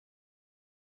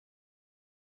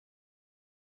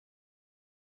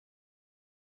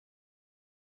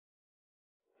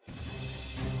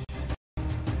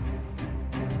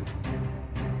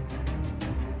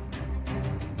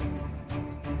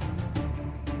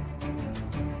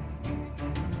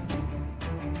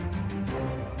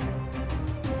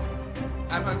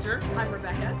I'm Hunter. I'm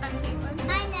Rebecca. I'm Caitlin.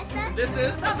 I'm Nessa. This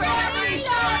is the Family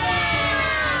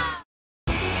Showdown!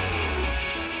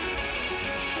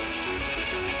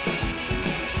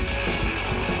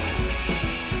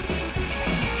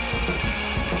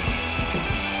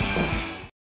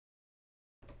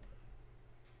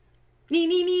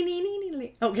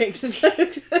 Okay.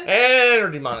 And we're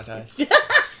demonetized.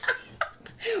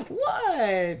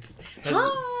 What?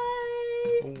 Hi.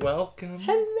 Welcome.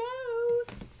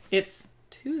 Hello. It's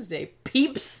Tuesday,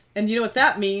 peeps. And you know what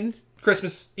that means?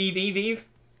 Christmas Eve.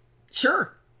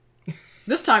 Sure.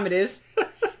 This time it is.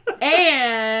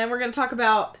 And we're going to talk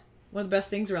about one of the best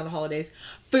things around the holidays.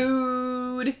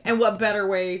 Food. And what better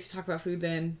way to talk about food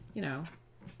than, you know,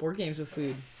 board games with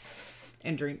food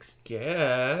and drinks.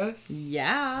 Guess.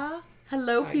 Yeah.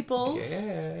 Hello, people.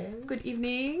 Good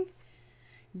evening.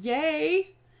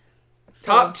 Yay.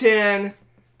 Top 10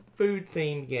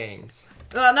 food-themed games.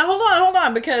 Now, hold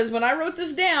on, because when I wrote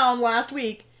this down last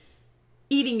week,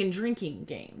 eating and drinking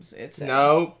games, it said.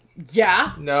 No.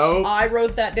 Yeah. No. I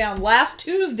wrote that down last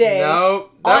Tuesday. No.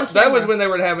 On that was camera. when they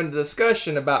were having a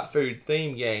discussion about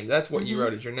food-themed games. That's what you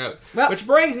wrote as your note. Well- Which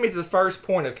brings me to the first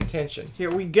point of contention. Here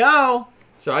we go.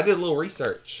 So I did a little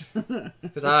research.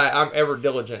 Because I'm ever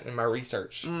diligent in my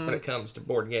research when it comes to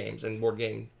board games and board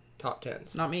game top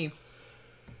 10s. Not me.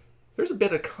 There's a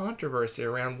bit of controversy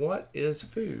around what is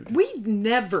food. We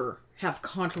never have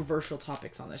controversial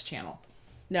topics on this channel.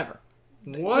 Never.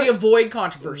 What? We avoid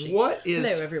controversy. What is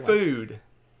Hello, everyone. food?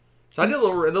 So I did a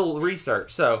little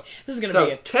research. So This is going to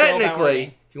be a 12-hour technically,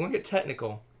 day. if you want to get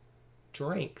technical,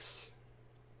 drinks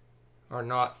are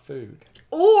not food.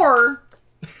 Or,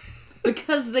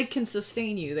 because they can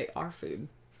sustain you, they are food.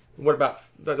 What about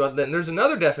then? There's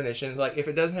another definition. It's like if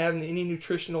it doesn't have any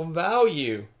nutritional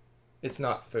value, it's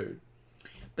not food.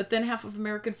 But then half of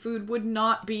American food would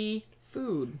not be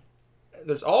food.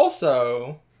 There's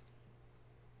also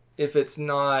if it's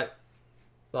not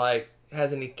like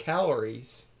has any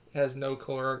calories, has no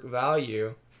caloric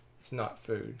value, it's not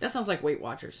food. That sounds like Weight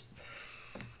Watchers.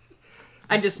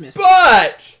 I dismiss.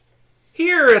 But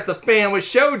here at the Family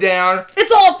Showdown,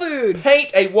 It's all food!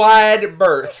 paint a wide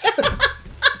berth.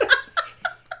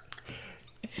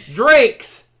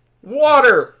 Drinks,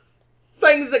 water,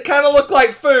 things that kind of look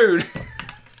like food.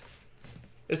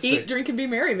 It's Eat, food. drink, and be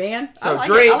merry, man. So I like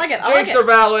drinks, it. I like it. I drinks like are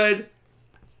it.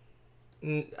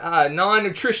 valid.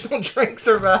 Non-nutritional drinks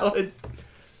are valid.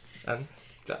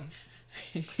 So.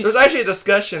 There's actually a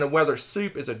discussion of whether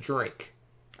soup is a drink.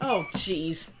 Oh,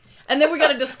 jeez. And then we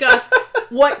got to discuss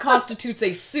what constitutes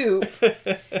a soup.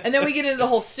 And then we get into the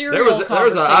whole cereal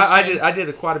conversation. I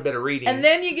did quite a bit of reading. And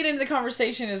then you get into the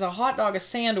conversation, is a hot dog a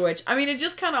sandwich? I mean, it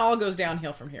just kind of all goes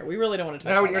downhill from here. We really don't want to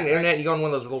touch now on when you're on that, the internet, right? you go on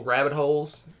one of those little rabbit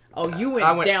holes. Oh, you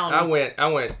went down. I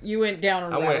went. You went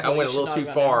down. I went a little too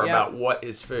far Yep. about what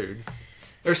is food.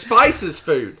 Are spices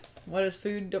food? What is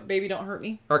food? Baby, don't hurt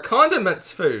me. Are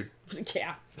condiments food?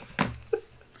 Yeah.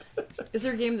 Is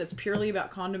there a game that's purely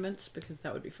about condiments? Because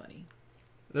that would be funny.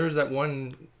 There's that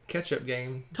one ketchup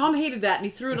game. Tom hated that and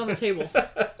he threw it on the table. I don't All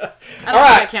think that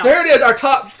right, counts. so here it is, our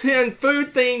top 10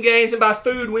 food-themed games. And by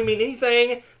food, we mean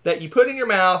anything that you put in your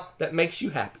mouth that makes you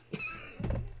happy.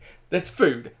 That's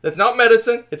food. That's not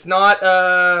medicine. It's not,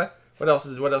 what else?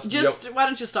 Just, why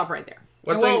don't you stop right there?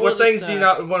 What, And what we'll things just, do you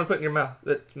not want to put in your mouth?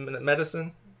 That's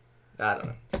medicine? I don't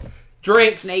know.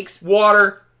 Drinks, Snakes.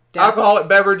 water, Death. alcoholic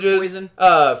beverages, Poison.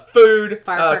 Food,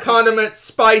 Firecrackers. condiments,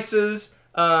 spices,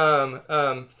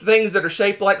 things that are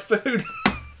shaped like food.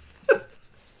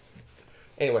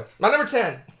 Anyway, my number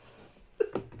 10.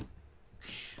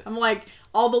 I'm like,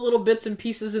 all the little bits and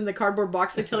pieces in the cardboard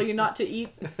box they tell you not to eat.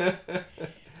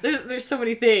 There's so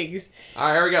many things. All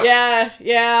right, here we go.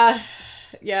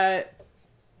 Yeah.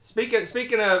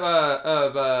 Speaking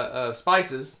of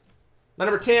spices, my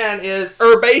number 10 is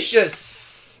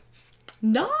herbaceous.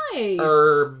 Nice.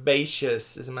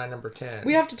 Herbaceous is my number 10.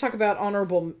 We have to talk about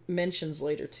honorable mentions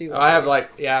later, too. I have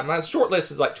my short list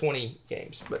is like 20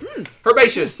 games, but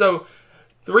herbaceous. So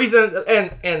the reason,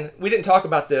 and we didn't talk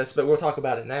about this, but we'll talk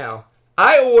about it now.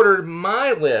 I ordered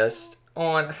my list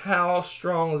on how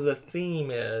strong the theme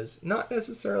is, not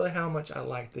necessarily how much I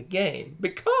like the game,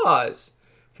 because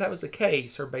if that was the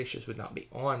case, herbaceous would not be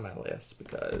on my list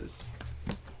because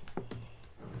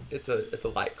it's a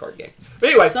light card game. But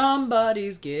anyway,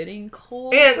 Somebody's getting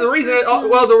cold. and for the reason,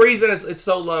 Christmas. the reason it's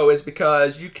so low is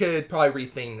because you could probably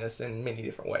retheme this in many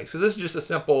different ways. Because this is just a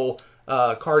simple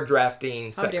card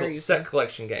drafting How dare you, set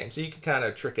collection game, so you can kind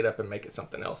of trick it up and make it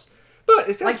something else. But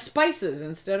it's like spices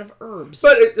instead of herbs.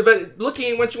 but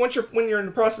looking when you're in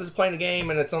the process of playing the game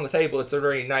and it's on the table, it's a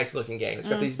very nice looking game. It's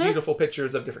got these beautiful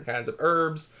pictures of different kinds of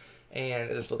herbs,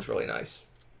 and it just looks really nice.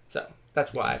 So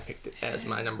That's why I picked it as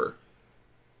my number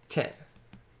 10.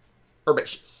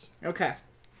 Herbaceous. Okay.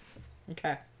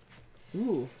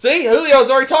 Ooh. See, Julio's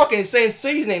already talking. He's saying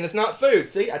seasoning. It's not food.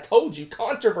 See, I told you.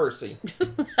 Controversy.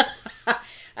 Oh,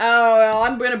 well,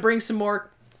 I'm going to bring some more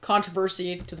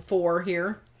controversy to the fore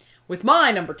here with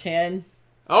my number 10.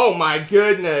 Oh, my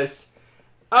goodness.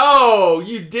 Oh,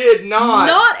 you did not.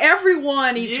 Not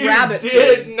everyone eats rabbit food. You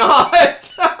did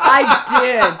not. I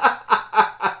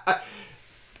did.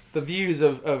 The views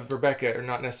of Rebecca are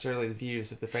not necessarily the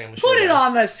views of the family. Put Showdown. it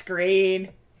on the screen.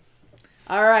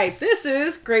 All right, this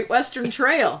is Great Western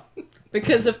Trail.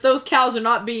 Because if those cows are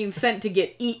not being sent to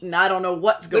get eaten, I don't know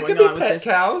what's going on with this.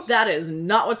 Cows. That is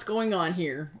not what's going on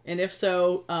here. And if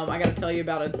so, I got to tell you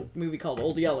about a movie called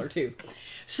Old Yeller, too.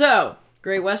 So,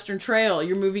 Great Western Trail.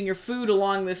 You're moving your food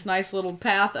along this nice little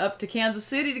path up to Kansas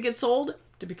City to get sold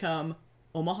to become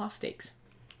Omaha Steaks.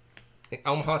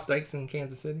 Omaha Steaks in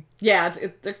Kansas City? Yeah,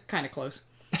 they're kind of close.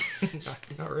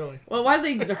 Not really. Well, why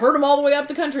did they herd them all the way up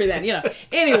the country then?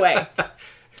 Anyway,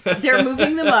 they're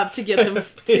moving them up to get them to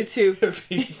food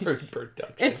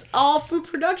production. It's all food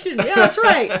production. Yeah, that's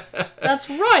right. That's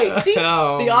right. See,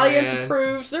 the audience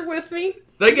approves. They're with me.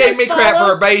 They gave me crap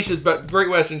for herbaceous, but Great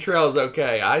Western Trail is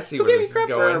okay. I see where this is going.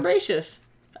 Who gave me crap for herbaceous?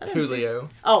 Julio.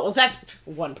 Oh, well, that's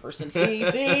one person. See?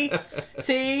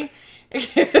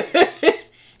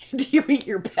 Do you eat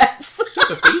your pets?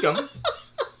 To feed them.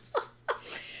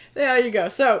 There you go.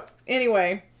 So,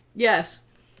 anyway, yes.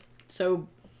 So,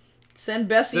 send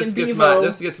Bessie and Bevo.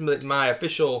 This gets my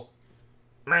official...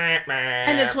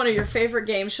 And it's one of your favorite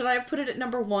games. Should I have put it at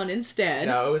number 1 instead?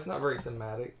 No, it's not very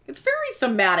thematic. It's very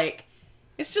thematic.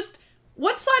 It's just,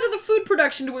 what side of the food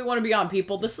production do we want to be on,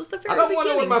 people? This is the very beginning. I don't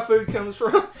know where my food comes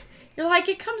from. You're like,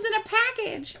 it comes in a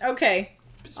package. Okay.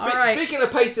 All right. Speaking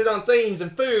of pasted on themes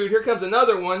and food, here comes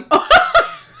another one.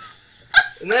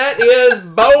 And that is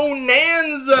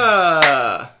Bonanza.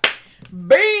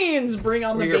 Beans! Bring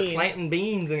on the beans. You're planting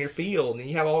beans in your field, and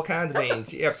you have all kinds of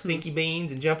beans. You have stinky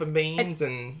beans and jumping beans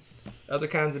and other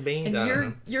kinds of beans.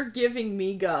 And you're giving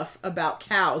me guff about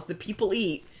cows that people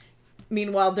eat.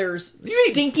 Meanwhile, there's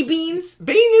stinky beans.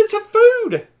 Bean is a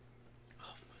food.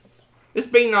 Is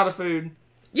bean not a food?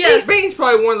 Yes. Bean's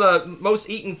probably one of the most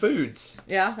eaten foods.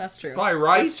 Yeah, that's true. Probably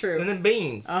rice, that's true. And then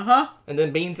beans. Uh-huh. And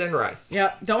then beans and rice.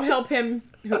 Yeah, don't help him,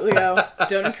 Julio.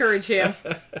 Don't encourage him.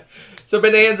 So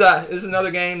Bonanza is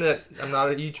another game that I'm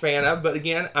not a huge fan of, but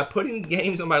again, I'm putting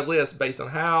games on my list based on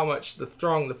how much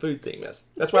strong the food theme is.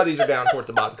 That's why these are down towards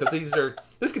the bottom, because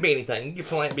this could be anything. You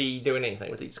can be doing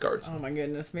anything with these cards. Oh my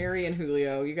goodness, Mary and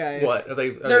Julio, you guys. What are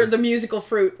they? They're the musical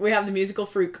fruit. We have the musical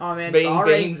fruit comments.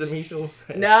 Beans, the musical.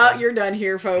 No, you're done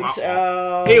here, folks.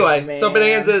 Oh, anyway, man. so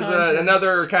Bonanza is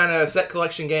another kind of set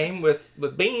collection game with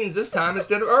beans this time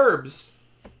instead of herbs.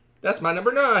 That's my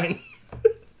number 9.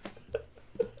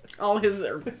 All his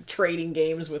trading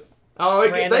games with. Oh,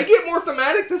 they get more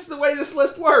thematic. This is the way this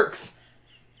list works.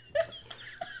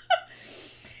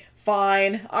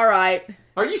 Fine. All right.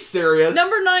 Are you serious?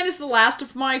 Number 9 is the last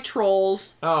of my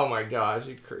trolls. Oh my gosh,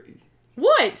 you crazy.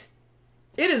 What?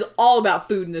 It is all about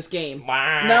food in this game.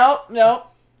 Wow. No.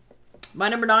 My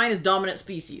number 9 is dominant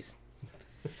species.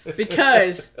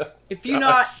 Because if you're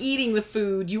not eating the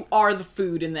food, you are the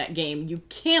food in that game. You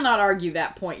cannot argue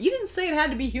that point. You didn't say it had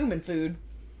to be human food.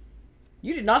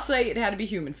 You did not say it had to be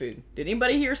human food. Did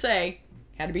anybody here say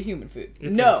it had to be human food?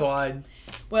 It's no. implied.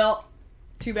 Well,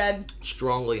 too bad.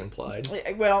 Strongly implied.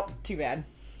 Well, too bad.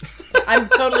 I'm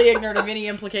totally ignorant of any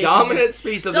implication. Dominant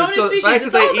species. Dominant species.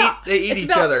 It's all about, they eat each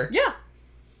other. Yeah.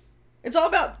 It's all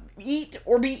about eat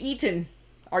or be eaten.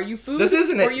 Are you food? This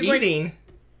isn't an eating.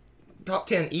 Top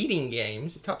 10 eating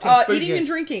games. It's top 10 food eating games. and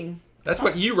drinking. That's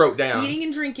what you wrote down. Eating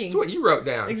and drinking. That's what you wrote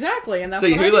down. Exactly, and that's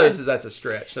See, what Julio I did. says that's a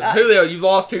stretch. So Julio, you've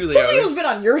lost Julio. Julio's been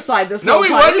on your side this whole time.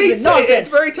 No, he wasn't. At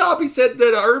the very top, he said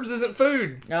that herbs isn't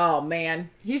food. Oh, man.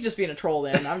 He's just being a troll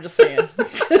then. I'm just saying.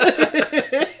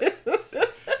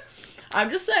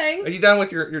 I'm just saying. Are you done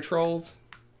with your trolls?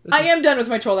 I am done with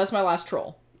my troll. That's my last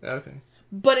troll. Okay.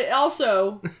 But it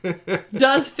also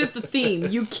does fit the theme.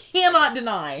 You cannot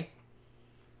deny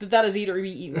that is eat or be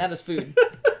eaten. That is food.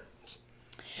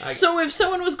 So if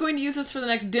someone was going to use this for the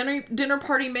next dinner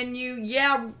party menu,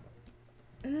 yeah,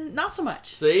 not so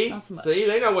much. See? Not so much. See?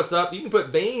 They know what's up. You can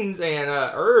put beans and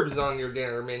herbs on your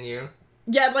dinner menu.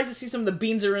 Yeah, I'd like to see some of the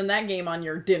beans that are in that game on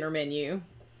your dinner menu.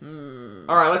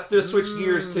 All right, let's just switch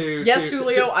gears to... Yes,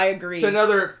 Julio, I agree. To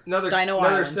another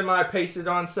Island.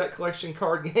 semi-pasted-on set collection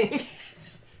card game.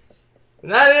 And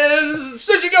that is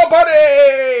Sushi Go Party!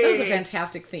 That was a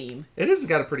fantastic theme. It has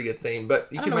got a pretty good theme, but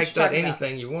you can make that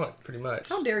anything you want, pretty much.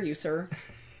 How dare you, sir?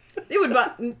 It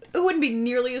wouldn't be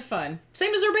nearly as fun.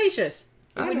 Same as Herbaceous.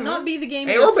 It would not be the game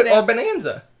Hey, it is today. or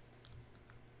Bonanza.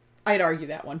 I'd argue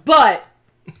that one. But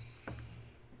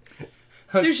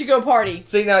Sushi Go Party.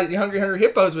 See, now the Hungry Hungry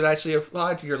Hippos would actually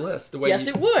apply to your list. The way Yes,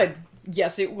 it would.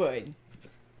 Yes, it would.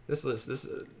 This list,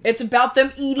 it's about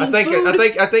them eating food.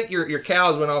 I think your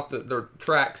cows went off their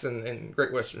tracks in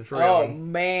Great Western Trail. Oh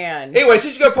man. Anyway,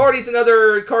 Sushi Go Party is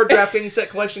another card drafting set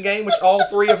collection game, which all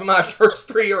three of my first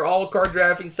three are all card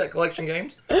drafting set collection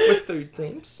games with food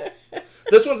themes.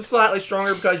 This one's slightly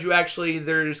stronger because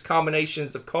there's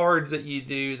combinations of cards that you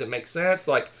do that make sense.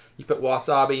 Like you put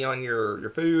wasabi on your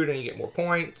food and you get more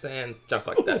points and junk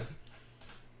like that.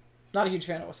 Not a huge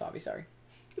fan of wasabi. Sorry.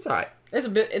 It's alright. It's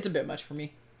a bit much for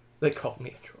me. They called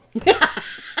me a troll.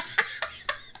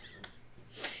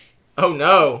 Oh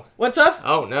no. What's up?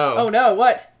 Oh no. Oh no,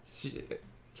 what?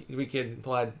 We could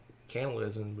imply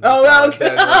cannibalism. Oh, okay.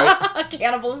 Then, right?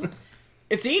 Cannibalism.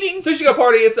 It's eating. Sushi Go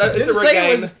Party, it's a great game.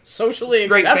 It was socially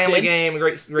Great accepted. family game, a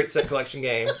great set collection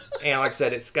game. And like I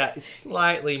said, it's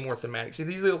slightly more thematic. See,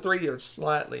 these little three are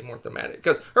slightly more thematic.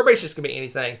 Because herbaceous can be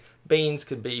anything. Beans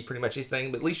could be pretty much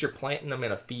anything. But at least you're planting them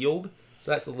in a field.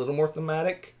 So that's a little more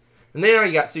thematic. And then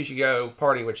you got Sushi Go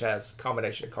Party, which has a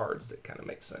combination of cards that kind of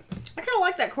makes sense. I kind of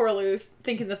like that Coraloo,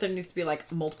 thinking that there needs to be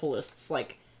like multiple lists,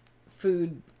 like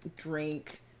food,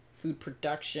 drink, food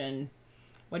production.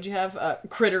 What'd you have?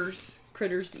 Critters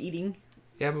eating.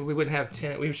 Yeah, but we wouldn't have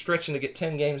 10. We were stretching to get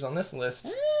 10 games on this list.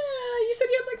 You said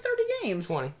you had like 30 games.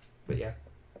 20, but yeah.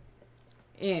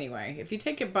 Anyway, if you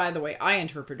take it by the way I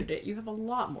interpreted it, you have a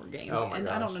lot more games, Oh my and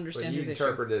gosh. I don't understand well, his issue. You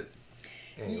interpret it.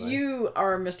 Anyway. You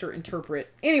are Mr.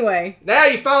 Interpret. Anyway. Now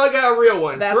you finally got a real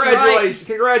one. That's Congratulations. right.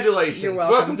 Congratulations. You're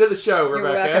welcome. Welcome to the show,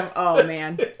 Rebecca. You're welcome. Oh,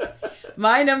 man.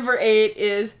 My number 8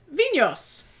 is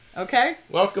Vinos. Okay?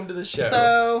 Welcome to the show.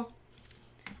 So,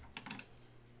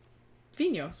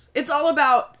 Vinos. It's all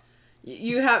about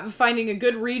you finding a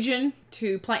good region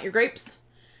to plant your grapes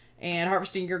and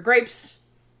harvesting your grapes.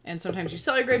 And sometimes you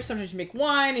sell your grapes, sometimes you make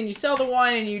wine, and you sell the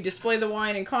wine, and you display the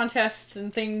wine in contests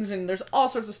and things, and there's all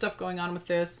sorts of stuff going on with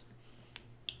this.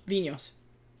 Vinos.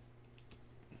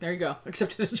 There you go.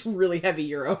 Except it's really heavy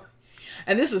Euro.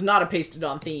 And this is not a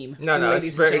pasted-on theme. No, ladies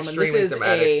it's and gentlemen. extremely This is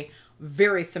thematic. a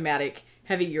very thematic,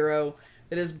 heavy Euro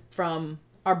that is from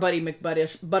our buddy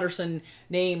McButterson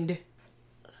named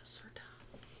Lacerda.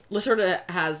 Lacerda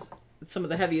has some of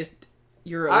the heaviest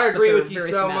Euros. I agree but they're with you very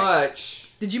so thematic. much.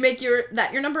 Did you make your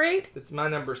number 8? It's my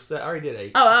number 7. I already did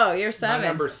 8. Oh, you're 7. My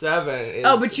number 7 is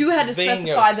Oh, but you had to Vinos.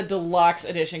 specify the deluxe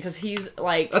edition because he's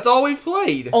like That's all we've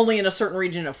played. only in a certain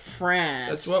region of France.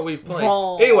 That's what we've played.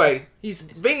 France. Anyway, He's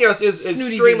Vinos is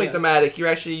Snooty extremely Vinos. thematic. You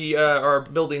actually are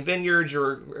building vineyards.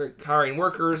 You're hiring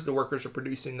workers. The workers are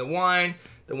producing the wine.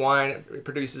 The wine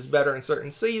produces better in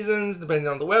certain seasons, depending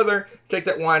on the weather. You take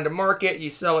that wine to market. You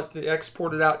sell it, you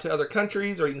export it out to other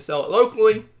countries, or you can sell it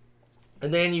locally.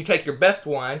 And then you take your best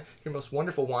wine, your most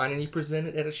wonderful wine, and you present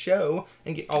it at a show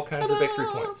and get all kinds of victory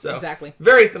points. So Exactly.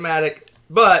 very thematic,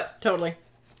 but totally.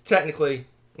 technically,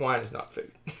 wine is not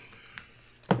food.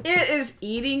 It is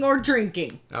eating or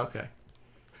drinking. Okay.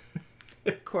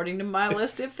 According to my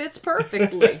list, it fits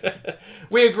perfectly.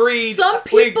 We agreed. Some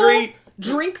We people agreed.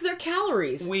 drink their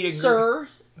calories. We agree. Sir.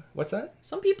 What's that?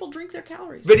 Some people drink their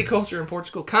calories. Viticulture in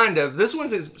Portugal, kind of. This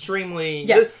one's extremely.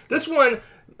 Yes. This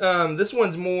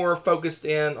one's more focused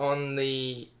in on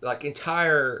the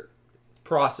entire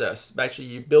process. Actually,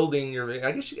 you building your.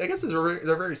 I guess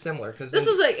they're very similar because This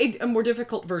is a more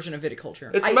difficult version of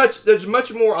viticulture. There's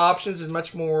much more options. There's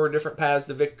much more different paths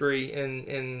to victory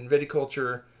in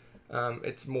viticulture.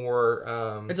 It's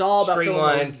more. It's all about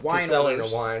streamlined filling wine to selling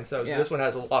orders. a wine. So Yeah. this one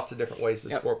has lots of different ways to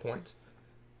score points.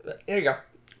 There you go.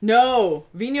 No.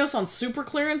 Vinos on super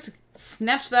clearance.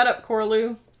 Snatch that up,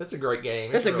 Coraloo. That's a great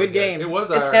game. It's a really good game. It was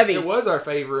It's our heavy. It was our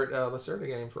favorite Lacerda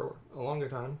game for a longer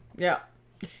time. Yeah.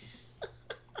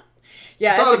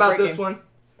 Yeah, I thought it's a about great this game. one.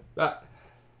 But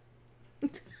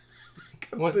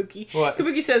what? Kabuki. What?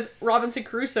 Kabuki says Robinson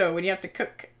Crusoe when you have to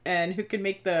cook and who can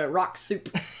make the rock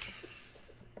soup.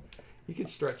 You can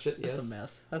stretch it. Yes. That's a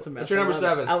mess. That's a mess. What's your number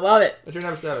 7? I love it. What's your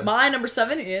number 7? My number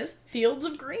 7 is Fields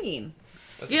of Green.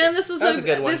 That's Again, this is that's a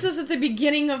good one. This is at the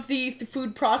beginning of the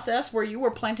food process where you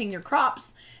were planting your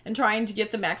crops and trying to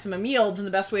get the maximum yields, and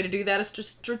the best way to do that is to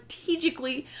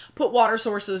strategically put water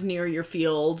sources near your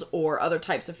fields or other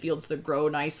types of fields that grow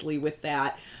nicely with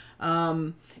that.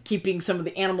 Keeping some of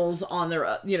the animals on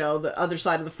their, the other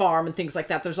side of the farm and things like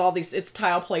that. There's all these. It's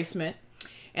tile placement.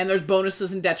 And there's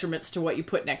bonuses and detriments to what you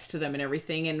put next to them and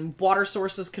everything. And water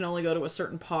sources can only go to a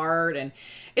certain part. And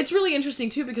it's really interesting,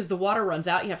 too, because the water runs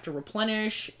out. You have to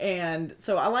replenish. And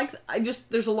so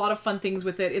there's a lot of fun things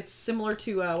with it. It's similar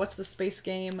to, what's the space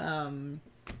game?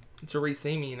 It's a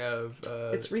retheming of.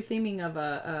 It's retheming of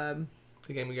a.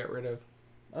 The game we got rid of.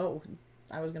 Oh,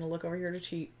 I was gonna look over here to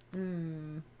cheat.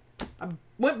 I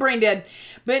went brain dead.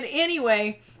 But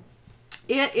anyway,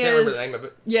 it Can't is. remember the name of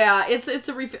it. Yeah,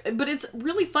 but it's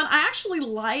really fun. I actually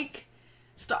like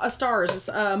stars. It's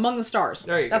Among the Stars.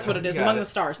 There you That's go. what it is. Got Among it. the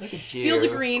Stars. Look at you. Fields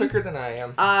of Green. Quicker than I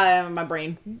am. My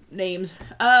brain names.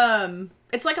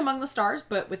 It's like Among the Stars,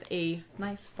 but with a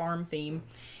nice farm theme,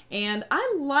 and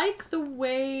I like the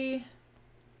way.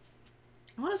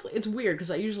 Honestly, it's weird because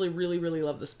I usually really, really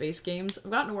love the space games. I've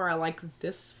gotten to where I like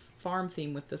this farm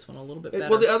theme with this one a little bit better.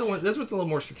 Well, the other one, this one's a little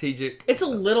more strategic. It's a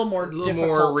little more There's difficult.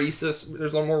 a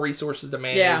little more resources to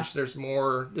manage. Yeah. There's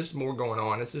more going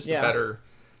on. It's just a Yeah. better.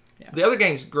 Yeah. The other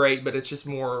game's great, but it's just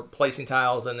more placing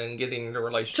tiles and then getting the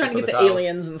relationship. Trying to with get the tiles.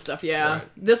 aliens and stuff, yeah. Right.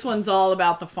 This one's all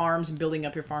about the farms and building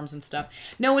up your farms and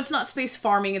stuff. No, it's not space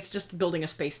farming. It's just building a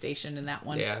space station in that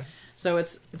one. Yeah. So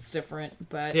it's different,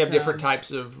 but You have different types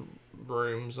of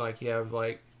rooms. Like you have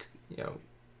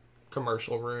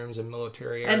commercial rooms and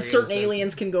military areas. And certain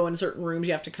aliens can go in certain rooms.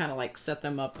 You have to kind of like set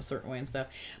them up a certain way and stuff.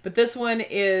 But this one's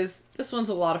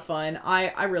a lot of fun.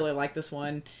 I really like this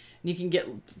one. You can get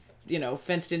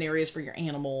fenced in areas for your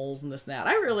animals and this and that.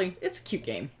 It's a cute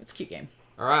game.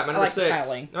 All right, my number like the 6.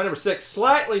 tiling. My number 6,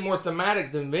 slightly more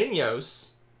thematic than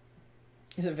Vinos,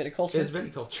 Is it viticulture? is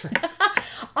viticulture.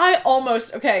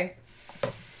 Okay.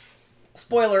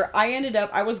 Spoiler,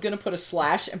 I was going to put a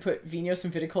slash and put Vinos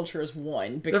and viticulture as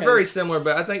one. Because They're very similar,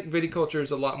 but I think viticulture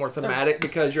is a lot more thematic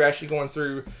because you're actually going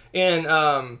through in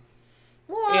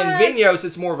Vinos,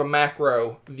 it's more of a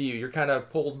macro view. You're kind of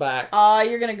pulled back.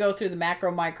 You're gonna go through the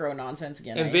macro micro nonsense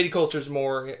again. And right? viticulture's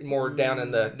more down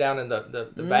in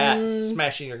the vat,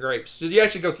 smashing your grapes. So you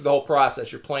actually go through the whole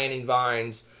process. You're planting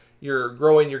vines, you're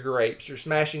growing your grapes, you're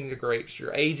smashing your grapes,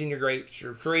 you're aging your grapes,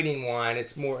 you're creating wine.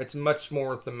 It's much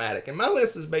more thematic. And my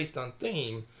list is based on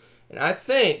theme, and I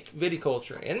think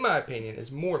viticulture, in my opinion,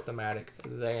 is more thematic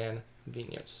than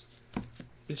Vinos,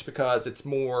 just because it's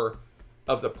more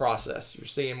of the process. You're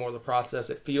seeing more of the process.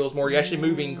 It feels more. You're actually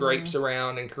moving grapes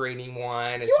around and creating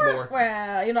wine. It's more.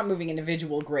 Well, you're not moving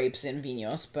individual grapes in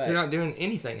Vinos, but You're not doing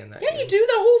anything in that. yeah, game. you do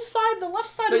the whole side, the left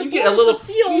side But of the you get a board, little. the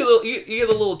fields. You get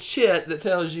a little chit that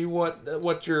tells you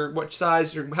what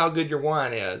size how good your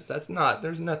wine is. That's not.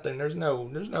 There's nothing. There's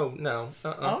no.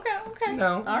 Okay.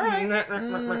 No. All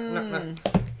right.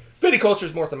 Viticulture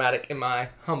is more thematic, in my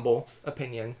humble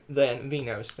opinion, than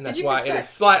Vinos, and that's you why fix it that? is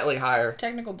slightly higher.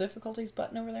 Technical difficulties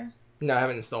button over there. No, I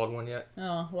haven't installed one yet.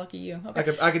 Oh, lucky you. I Okay.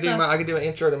 could do an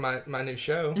intro to my new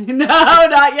show. No,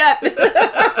 not yet.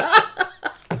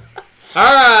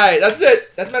 All right, that's it.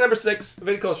 That's my number 6,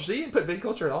 viticulture. So you didn't put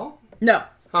viticulture at all? No.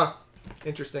 Huh.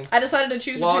 Interesting. I decided to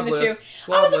choose Flawed between the list.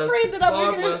 two. I was Flawed afraid list. that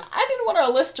Flawed list. I didn't want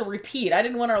our list to repeat. I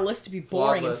didn't want our list to be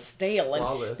boring and list. stale and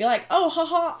Flawed list. be like, oh,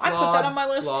 haha, I put that Flawed. on my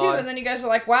list too. Flawed. And then you guys are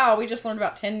like, wow, we just learned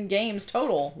about 10 games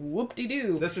total.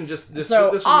 Whoop-de-doo. This one just... This, So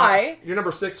this was I your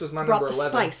number 6 was my Brought number the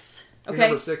 11. spice. Your Okay.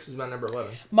 number 6 is my number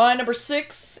 11. My number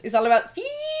 6 is all about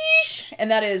fish,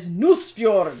 and that is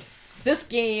Nusfjord. This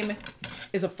game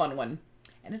is a fun one,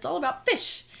 and it's all about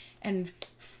fish and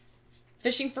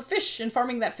fishing for fish and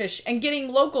farming that fish and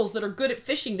getting locals that are good at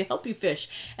fishing to help you fish.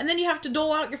 And then you have to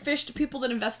dole out your fish to people that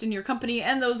invest in your company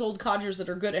and those old codgers that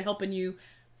are good at helping you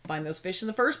find those fish in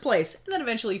the first place. And then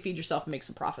eventually you feed yourself and make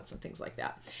some profits and things like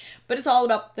that. But it's all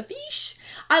about the fish.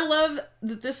 I love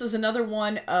that this is another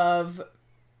one of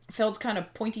Feld's kind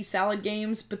of pointy salad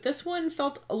games, but this one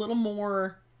felt a little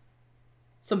more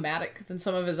thematic than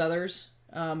some of his others,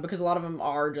 because a lot of them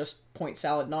are just point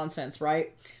salad nonsense,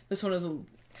 right? This one is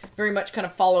very much kind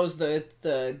of follows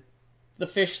the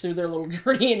fish through their little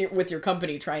journey with your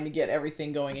company, trying to get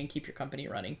everything going and keep your company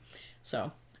running.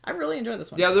 So I really enjoy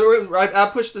this one. Yeah, I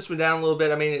pushed this one down a little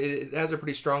bit. I mean, it has a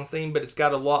pretty strong theme, but it's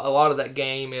got a lot of that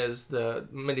game is the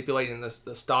manipulating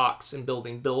the stocks and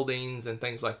building buildings and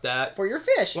things like that. For your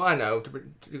fish. Well, I know to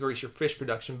increase your fish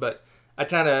production, but I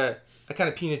kind of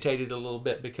punitated it a little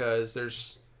bit because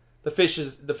there's the fish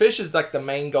is like the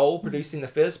main goal, producing the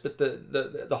fish, but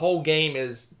the whole game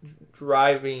is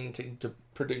driving to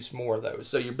produce more of those.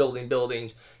 So you're building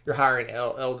buildings, you're hiring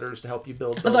elders to help you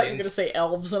build buildings. I thought you were going to say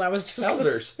elves, and I was just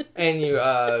elders, and you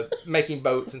making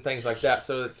boats and things like that.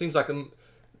 So it seems like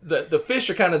the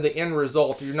fish are kind of the end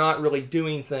result. You're not really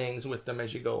doing things with them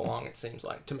as you go along. It seems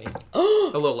like to me a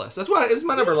little less. That's why it was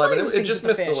my number 11. It just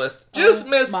missed the list. Just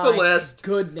missed the list.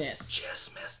 Goodness.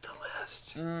 Just missed the list.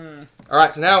 All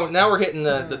right, so now we're hitting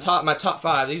my top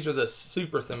 5. These are the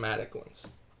super thematic ones.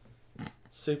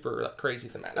 Super crazy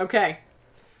thematic. Okay.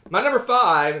 My number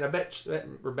 5, and I bet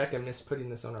Rebecca missed putting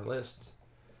this on our list.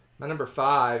 My number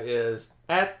 5 is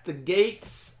At the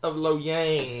Gates of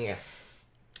Loyang.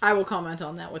 I will comment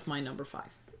on that with my number 5.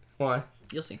 Why?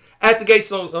 You'll see. At the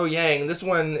Gates of Loyang. This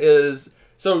one is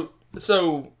so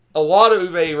a lot of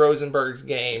Uwe Rosenberg's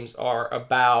games are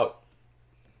about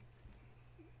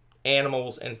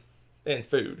animals and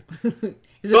food.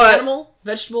 Is it animal,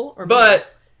 vegetable, or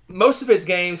but most of his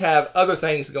games have other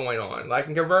things going on. Like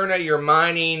in Caverna, you're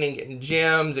mining and getting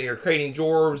gems, and you're creating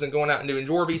jorbs and going out and doing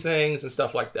jorby things and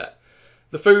stuff like that.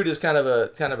 The food is kind of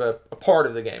a part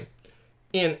of the game.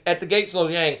 At the Gates of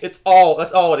Loyang, that's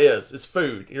all it is. It's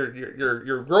food.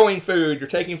 You're growing food. You're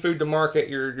taking food to market.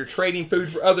 You're trading food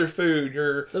for other food.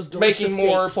 You're making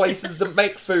more places to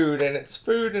make food, and it's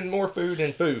food and more food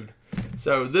and food.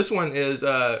 So this one is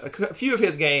a few of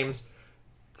his games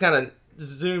kind of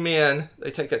zoom in.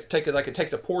 They take it like it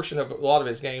takes a portion of a lot of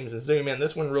his games and zoom in.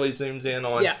 This one really zooms in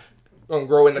on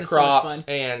growing the crops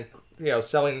and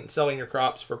selling your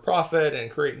crops for profit and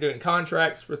doing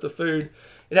contracts with the food.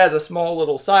 It has a small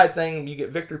little side thing. You get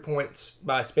victory points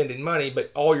by spending money,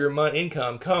 but all your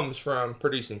income comes from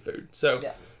producing food. So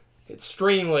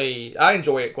extremely, I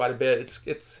enjoy it quite a bit.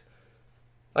 It's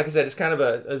like I said, it's kind of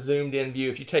a zoomed in view.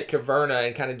 If you take Caverna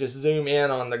and kind of just zoom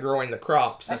in on the growing the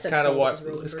crops, it's kind of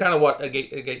what a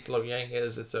Gates of Loyang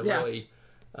is. It's a really,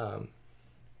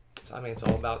 it's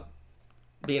all about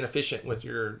being efficient with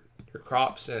your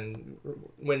crops and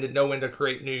when to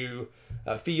create new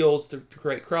fields to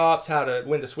create crops,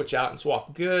 when to switch out and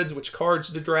swap goods, which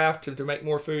cards to draft to make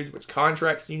more foods, which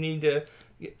contracts you need to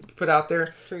put out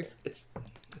there. Truth. It's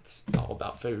all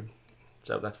about food.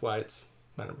 So that's why it's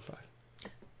my number 5.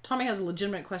 Tommy has a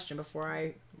legitimate question before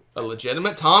I... A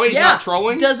legitimate? Tommy's not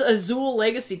trolling? Does Azul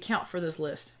Legacy count for this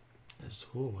list?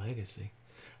 Azul Legacy?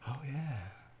 Oh,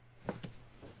 yeah.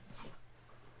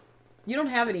 You don't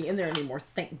have any in there anymore,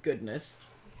 thank goodness.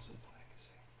 Azul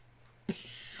Legacy.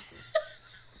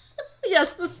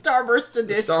 Yes, the Starburst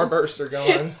edition. The Starburst are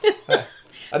gone.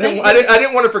 I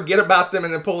didn't want to forget about them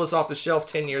and then pull this off the shelf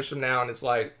 10 years from now, and it's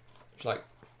like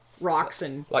rocks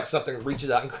and... Like something reaches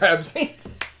out and grabs me.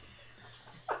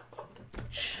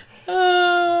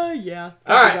 Yeah.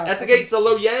 All right, At the Gates of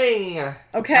Loyang.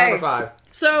 Okay. Number 5.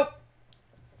 So,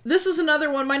 this is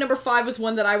another one. My number 5 was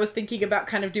one that I was thinking about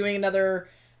kind of doing another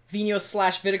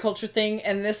Vino/viticulture thing,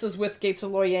 and this is with Gates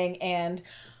of Loyang, and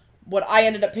what I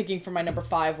ended up picking for my number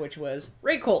 5, which was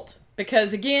Reykholt.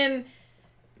 Because, again,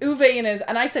 Uwe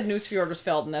and I said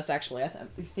Nussfjordersfeld, and that's actually, I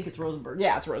think it's Rosenberg.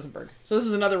 Yeah, it's Rosenberg. So this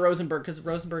is another Rosenberg, because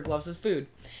Rosenberg loves his food.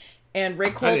 And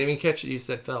Reykholt... I didn't even catch it. You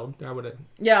said Feld. I would have...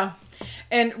 Yeah.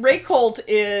 And Reykholt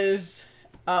is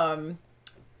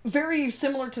very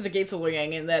similar to the Gates of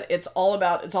Loyang in that it's all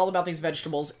about these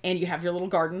vegetables, and you have your little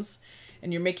gardens,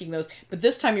 and you're making those. But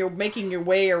this time you're making your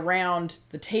way around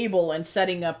the table and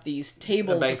setting up these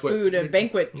tables of food, a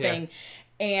banquet thing.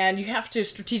 And you have to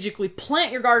strategically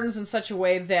plant your gardens in such a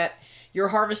way that you're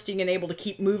harvesting and able to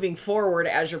keep moving forward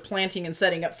as you're planting and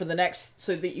setting up for the next,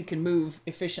 so that you can move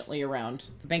efficiently around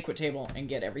the banquet table and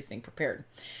get everything prepared.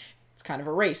 It's kind of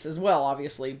a race as well,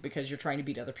 obviously, because you're trying to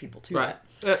beat other people to that.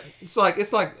 It's like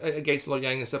a Gates of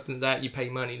Loyang and something that you pay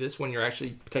money. This one you're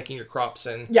actually taking your crops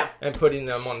and putting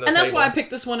them on the table. And that's why I picked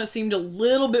this one. It seemed a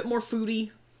little bit more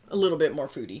foodie.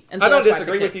 And so I don't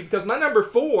disagree with you, because my number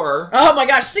 4... Oh my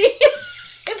gosh, see?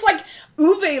 It's like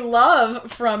Uwe love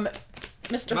from...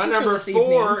 Mr. My Hunter number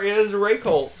 4 is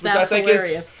Reykholt, which I think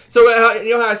hilarious. is... So, you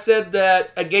know how I said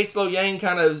that a Gates of Loyang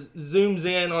kind of zooms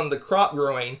in on the crop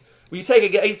growing? Well, you take a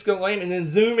Gates of Loyang and then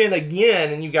zoom in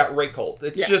again, and you got Reykholt.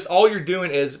 It's just all you're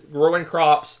doing is growing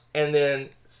crops and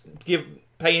then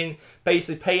paying,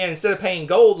 instead of paying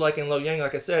gold like in Loyang,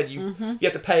 like I said, you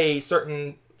have to pay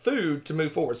certain food to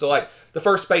move forward. So, like, the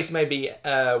first space may be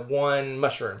 1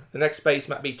 mushroom. The next space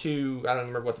might be 2, I don't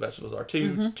remember what the vegetables are,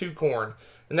 2 corn.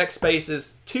 The next space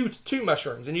is two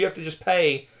mushrooms, and you have to just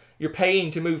pay. You're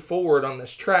paying to move forward on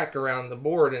this track around the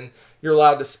board, and you're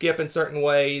allowed to skip in certain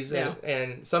ways.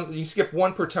 And some you skip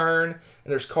 1 per turn,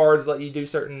 and there's cards that let you do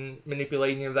certain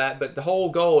manipulating of that. But the whole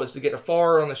goal is to get as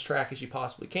far on this track as you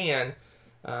possibly can.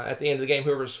 At the end of the game,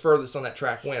 whoever's furthest on that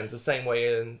track wins. The same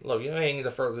way in Loyang,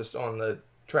 the furthest on the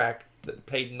track that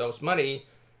paid the most money,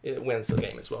 it wins the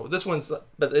game as well.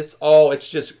 But it's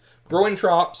just growing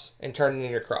crops and turning in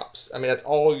your crops. I mean, that's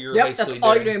all you're basically doing. That's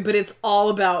all you're doing, but it's all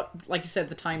about, like you said,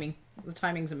 the timing. The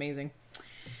timing's amazing.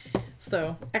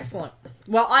 So, excellent.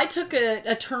 Well, I took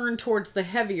a turn towards the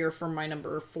heavier for my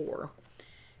number 4.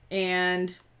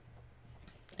 And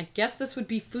I guess this would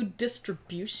be food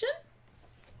distribution?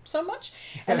 So much?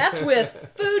 And that's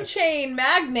with Food Chain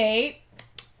Magnate.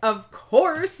 Of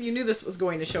course, you knew this was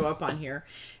going to show up on here.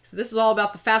 So this is all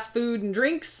about the fast food and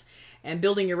drinks. and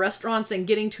building your restaurants and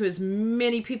getting to as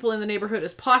many people in the neighborhood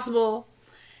as possible.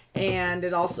 And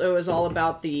it also is all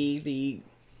about the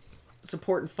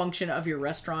support and function of your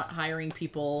restaurant, hiring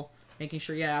people, making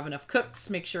sure you have enough cooks,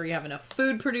 make sure you have enough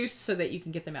food produced so that you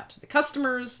can get them out to the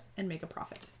customers and make a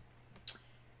profit.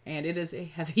 And it is a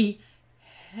heavy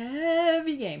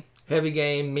game. Heavy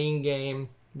game, mean game,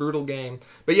 brutal game.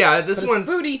 But yeah, this one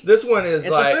foodie. This one is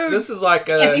this is like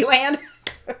Candyland.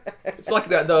 It's like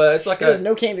it's like There's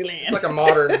no Candyland. It's like a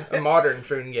modern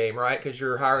food game, right? Because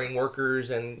you're hiring workers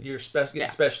and you're getting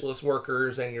specialist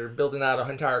workers, and you're building out an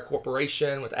entire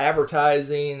corporation with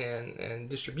advertising and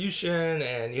distribution,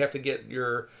 and you have to get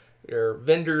your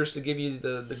vendors to give you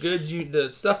the goods the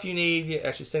stuff you need. You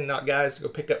actually sending out guys to go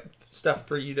pick up stuff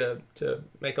for you to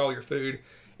make all your food.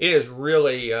 It is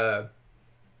really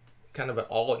kind of an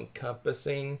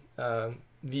all-encompassing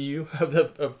view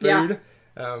of food.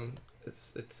 Yeah.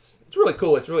 It's really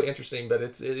cool. It's really interesting, but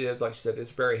it is, like you said,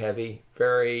 it's very heavy,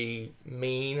 very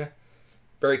mean,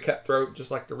 very cutthroat,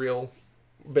 just like the real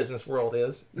business world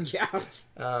is. Yeah.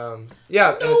 And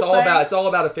it's all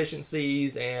about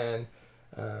efficiencies and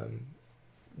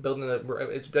building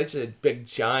it's basically a big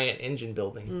giant engine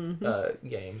building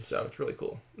game. So it's really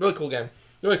cool. Really cool game.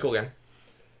 Really cool game.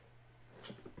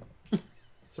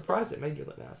 Surprised it made you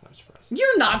look. No, it's not surprising.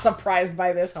 You're not surprised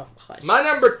by this. Oh, hush. My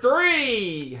number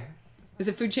 3. Is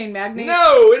it Food Chain Magnate?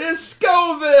 No, it is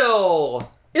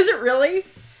Scoville. Is it really?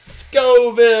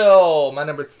 Scoville. My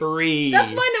number 3.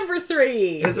 That's my number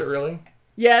 3. Is it really?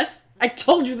 Yes. I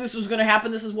told you this was going to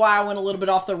happen. This is why I went a little bit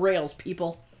off the rails,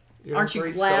 people. Aren't you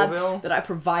glad Scoville? That I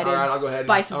provided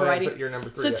spice and variety? Put your number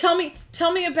 3 so up.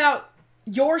 tell me about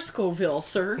your Scoville,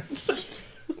 sir.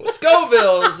 Well,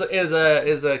 Scoville is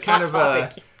a kind of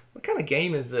a. What kind of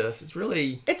game is this? It's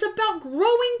about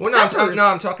growing peppers.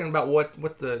 I'm talking about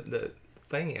what the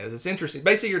thing is. It's interesting.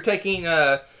 Basically, you're taking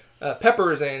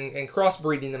peppers and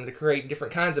crossbreeding them to create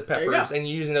different kinds of peppers, and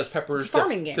you're using those peppers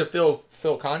to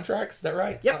fill contracts. Is that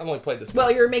right? Yep. I've only played this. Well,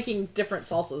 once. you're making different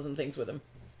salsas and things with them.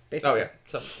 Basically. Oh yeah.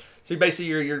 So basically,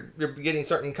 you're getting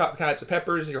certain types of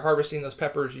peppers, and you're harvesting those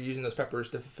peppers. You're using those peppers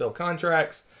to fulfill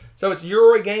contracts. So it's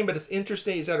your game, but it's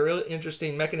interesting. It's got a really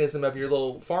interesting mechanism of your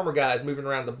little farmer guys moving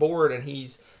around the board, and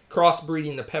he's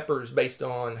crossbreeding the peppers based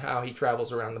on how he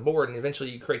travels around the board, and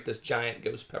eventually you create this giant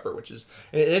ghost pepper, which is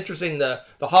interesting. The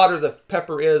hotter the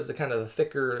pepper is, the kind of the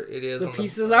thicker it is. The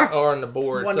pieces are on the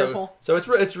board. It's wonderful. So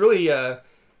it's really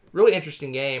really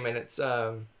interesting game, and it's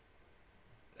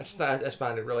that's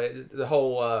fine. It really the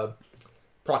whole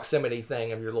proximity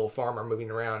thing of your little farmer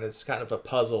moving around is kind of a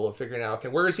puzzle of figuring out, okay,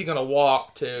 where is he going to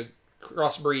walk to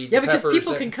crossbreed? Yeah, because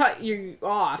people can cut you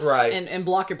off, right, and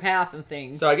block your path and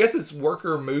things. So I guess it's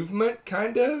worker movement,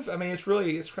 kind of. I mean, it's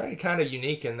kind of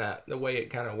unique in that the way it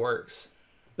kind of works.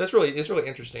 It's really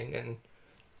interesting, and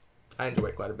I enjoy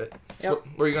it quite a bit. Yep.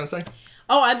 What were you going to say?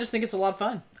 Oh, I just think it's a lot of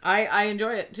fun. I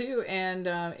enjoy it too, and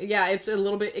it's a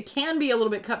little bit. It can be a little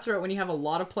bit cutthroat when you have a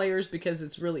lot of players because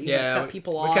it's really easy to cut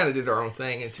people off. We kind of did our own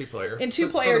thing in 2-player. In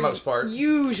 2-player, for the most part.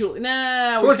 Usually,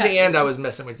 towards the end, I was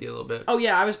messing with you a little bit. Oh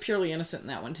yeah, I was purely innocent in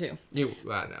that one too.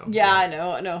 I know. Yeah, I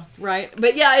know, right?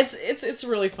 But yeah, it's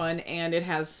really fun, and it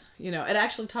has it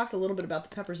actually talks a little bit about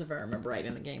the peppers if I remember right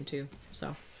in the game too.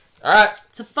 So. All right.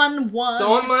 It's a fun one.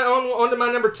 So on to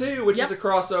my number 2, which is a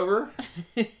crossover,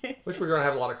 which we're going to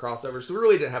have a lot of crossovers. So we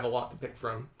really didn't have a lot to pick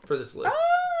from for this list.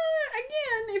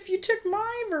 Again, if you took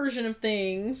my version of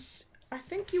things, I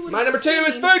think you would. My number 2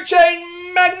 is Food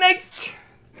Chain Magnate.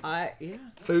 Yeah.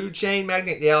 Food Chain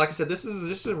Magnate. Yeah, like I said, this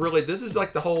is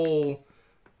like the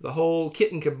whole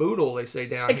kit and caboodle they say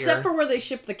down here. Except for where they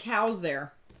ship the cows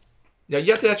there. Now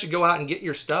you have to actually go out and get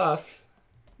your stuff,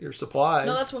 your supplies.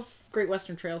 No, that's what Great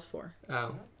Western Trail's for.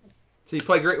 Oh. So you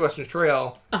play Great Western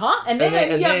Trail. And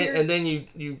then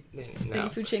you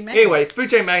Food Chain Magnate. Anyway, Food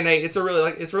Chain Magnate. It's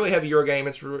really heavy Euro game.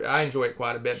 I enjoy it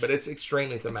quite a bit, but it's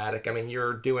extremely thematic. I mean,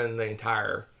 you're doing the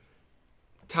entire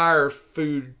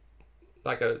food,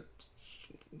 like a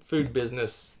food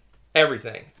business,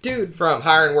 everything, dude. From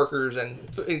hiring workers and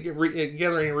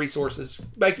gathering resources,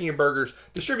 baking your burgers,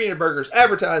 distributing your burgers,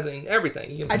 advertising,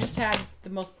 everything. I just had the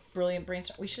most brilliant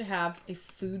brainstorm. We should have a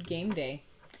food game day,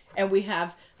 and we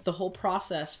have the whole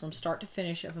process from start to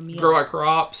finish of a meal. Grow our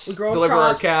crops. We grow deliver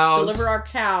crops, our cows. Deliver our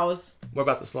cows. What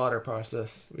about the slaughter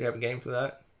process? We have a game for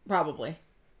that? Probably.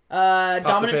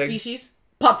 Dominant species.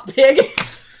 Pop the pig.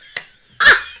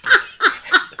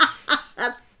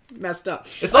 That's messed up.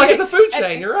 It's like it's a food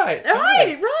chain. You're right.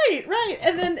 Right.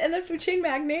 And then Food Chain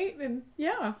Magnate, and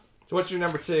yeah. So what's your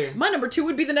number 2? My number 2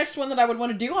 would be the next one that I would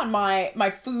want to do on my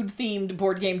food-themed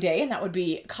board game day, and that would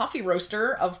be Coffee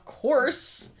Roaster, of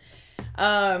course.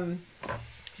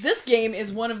 This game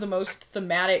is one of the most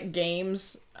thematic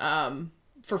games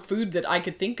for food that I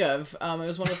could think of. It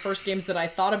was one of the first games that I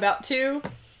thought about too.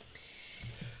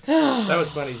 That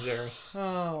was funny, Zeris.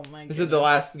 Oh my god. This is the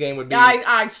last game would be...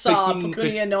 I saw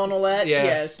Pecunia Nonolette. Yeah.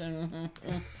 Yes.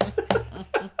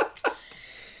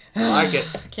 I like it.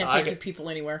 Can't take you people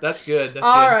anywhere. That's good. That's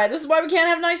All good. right, this is why we can't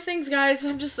have nice things, guys.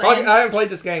 I'm just saying. I haven't played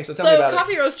this game, so tell me about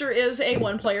Coffee Roaster is a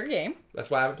one-player game. That's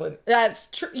why I haven't played it. That's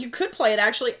true. You could play it,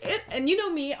 actually. And you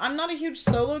know me, I'm not a huge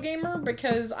solo gamer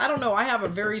because, I don't know, I have a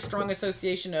very strong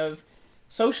association of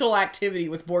social activity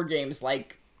with board games.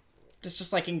 Like, it's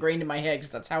just, like, ingrained in my head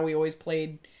because that's how we always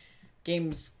played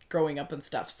games growing up and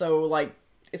stuff. So, like,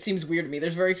 it seems weird to me.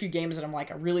 There's very few games that I'm like,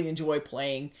 I really enjoy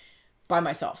playing by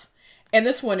myself. And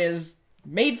this one is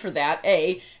made for that,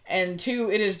 A. And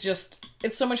 2, it is just,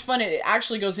 it's so much fun. It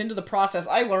actually goes into the process.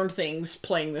 I learned things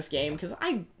playing this game because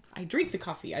I drink the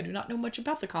coffee. I do not know much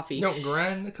about the coffee. You don't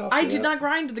grind the coffee? I did not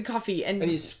grind the coffee and you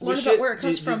learn squish about where it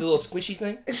comes do from. the little squishy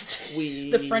thing?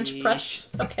 The French press.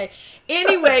 Okay.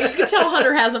 Anyway, you can tell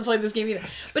Hunter hasn't played this game either.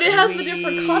 But it has the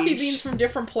different coffee beans from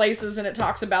different places, and it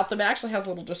talks about them. It actually has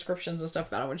little descriptions and stuff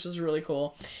about it, which is really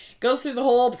cool. Goes through the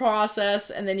whole process,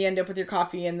 and then you end up with your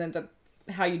coffee, and then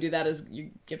how you do that is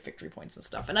you get victory points and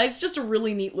stuff. And it's just a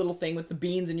really neat little thing with the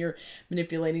beans, and you're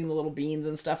manipulating the little beans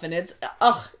and stuff. And it's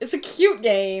a cute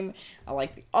game. I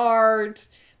like the art.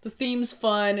 The theme's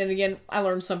fun. And again, I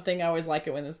learned something. I always like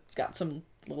it when it's got some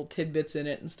little tidbits in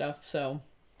it and stuff. So,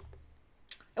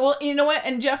 well, you know what?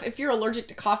 And Jeff, if you're allergic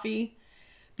to coffee,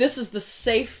 this is the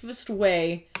safest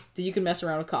way that you can mess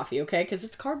around with coffee, okay? Because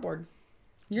it's cardboard.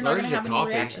 You're not going to have any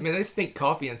reaction. I mean, they stink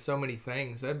coffee in so many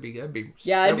things. That'd be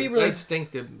yeah, it'd be really... That'd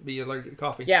stink to be allergic to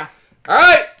coffee. Yeah. All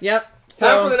right. Yep.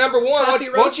 Time for the number one. Coffee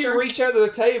Why don't you roaster. reach under the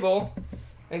table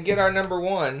and get our number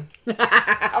one?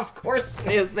 Of course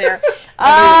it is there.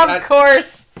 Of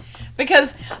course.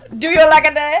 Because, do you like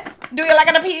a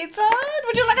pizza?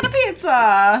 Would you like a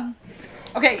pizza?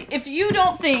 Okay, if you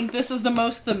don't think this is the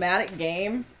most thematic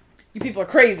game, you people are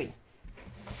crazy.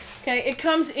 Okay, it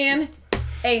comes in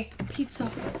a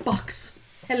pizza box.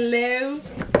 Hello?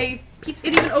 A pizza.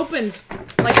 It even opens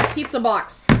like a pizza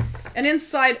box. And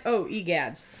inside, oh,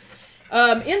 egads.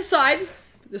 Inside,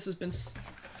 this has been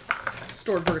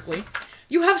stored vertically,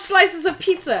 you have slices of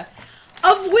pizza,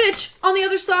 of which, on the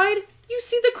other side, you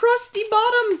see the crusty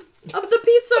bottom of the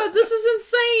pizza. This is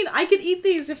insane. I could eat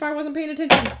these if I wasn't paying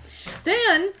attention.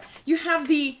 Then, you have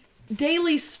the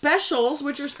daily specials,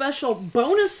 which are special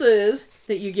bonuses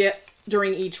that you get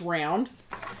during each round.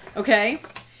 Okay?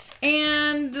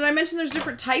 And did I mention there's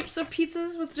different types of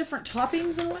pizzas with different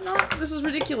toppings and whatnot? This is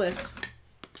ridiculous.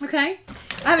 Okay?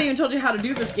 I haven't even told you how to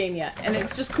do this game yet. And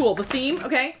it's just cool. The theme,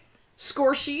 okay?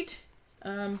 Score sheet.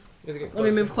 Let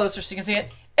me move closer so you can see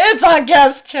it. It's a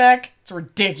guest check. It's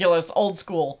ridiculous. Old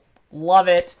school. Love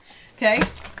it. Okay?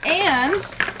 And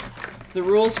the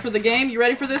rules for the game. You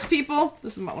ready for this, people?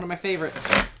 This is one of my favorites.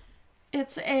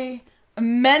 It's a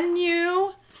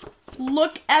menu.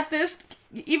 Look at this.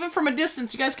 Even from a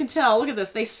distance, you guys can tell. Look at this.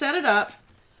 They set it up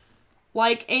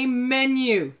like a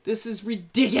menu. This is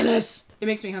ridiculous. It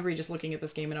makes me hungry just looking at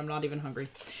this game, and I'm not even hungry.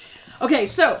 Okay,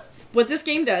 so what this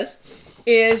game does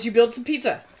is you build some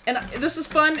pizza. And this is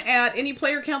fun at any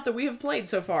player count that we have played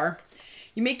so far.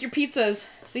 You make your pizzas.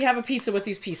 So you have a pizza with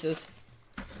these pieces.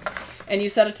 And you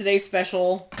set a today's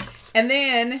special. And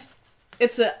then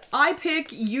it's a I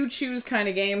pick, you choose kind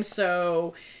of game.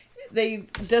 So they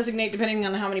designate, depending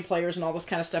on how many players and all this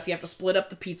kind of stuff, you have to split up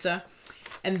the pizza.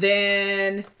 And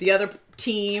then the other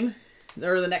team,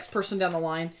 or the next person down the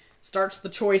line, starts the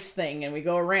choice thing, and we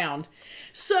go around.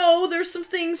 So there's some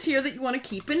things here that you want to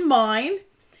keep in mind.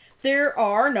 There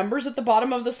are numbers at the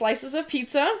bottom of the slices of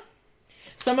pizza.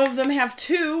 Some of them have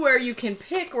 2 where you can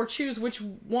pick or choose which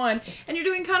one, and you're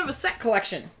doing kind of a set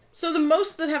collection. So the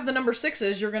most that have the number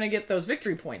 6s, you're going to get those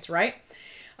victory points, right?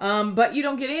 But you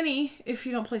don't get any if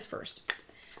you don't place first.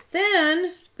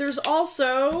 Then there's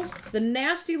also the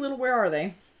nasty little, where are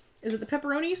they? Is it the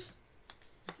pepperonis?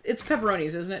 It's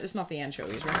pepperonis, isn't it? It's not the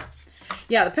anchovies, right?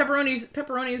 Yeah, the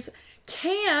pepperonis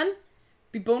can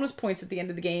be bonus points at the end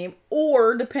of the game,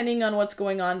 or depending on what's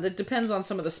going on, that depends on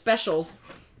some of the specials,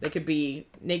 they could be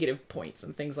negative points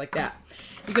and things like that.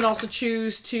 You can also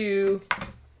choose to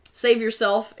save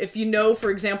yourself if you know, for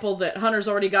example, that Hunter's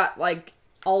already got like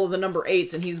all of the number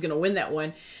 8s and he's going to win that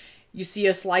one. You see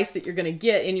a slice that you're going to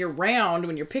get in your round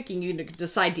when you're picking, you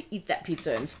decide to eat that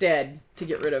pizza instead to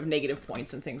get rid of negative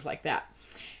points and things like that.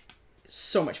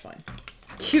 So much fun.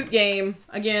 Cute game.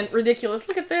 Again, ridiculous.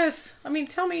 Look at this. I mean,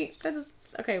 tell me, that is,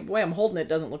 okay, the way I'm holding it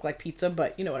doesn't look like pizza,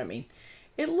 but you know what I mean.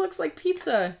 It looks like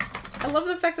pizza. I love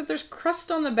the fact that there's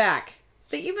crust on the back.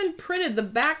 They even printed the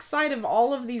back side of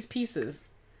all of these pieces.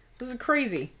 This is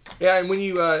crazy. Yeah, and when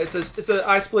you it's a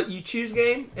I split you choose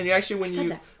game, and you actually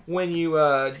when you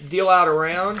deal out a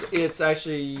round, it's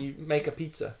actually make a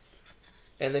pizza,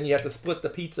 and then you have to split the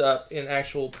pizza up in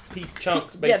actual piece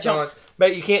chunks based on.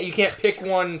 But you can't pick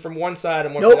one from one side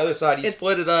and one from the other side. You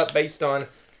split it up based on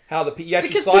how you actually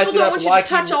because slice people it don't up want you like to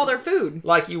touch all their food,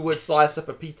 like you would slice up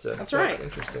a pizza. That's right. That's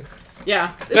interesting.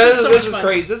 Yeah, this is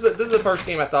crazy. This is the first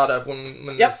game I thought of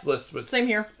when this list was. Same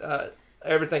here.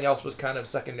 Everything else was kind of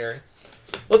secondary.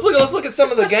 Let's look at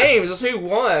some of the games. Let's see who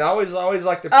won. I always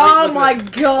like to. Oh my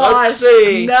gosh! Let's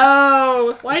see.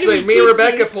 No. Why do we? Me and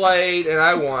Rebecca played, and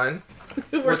I won.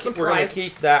 We're surprised. We're gonna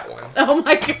keep that one. Oh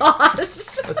my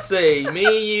gosh! Let's see. Me,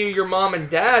 you, your mom, and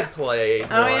dad played.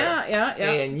 Oh once, yeah.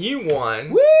 And you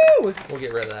won. Woo! We'll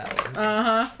get rid of that one.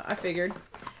 I figured.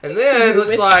 And then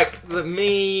it's like the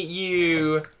me,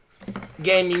 you,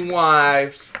 gaming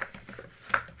wife,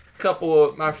 couple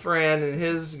of my friend and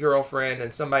his girlfriend,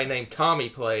 and somebody named Tommy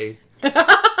played.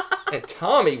 And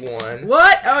Tommy won.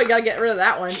 What? Oh, you gotta get rid of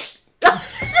that one.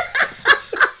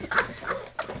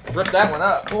 Rip that one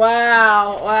up.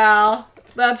 Wow.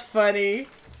 That's funny.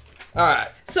 Alright.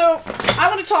 So, I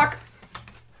want to talk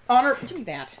give me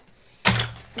that.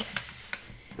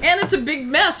 And it's a big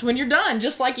mess when you're done,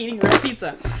 just like eating real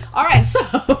pizza. Alright, so...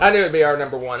 I knew it'd be our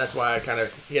number one. That's why I kind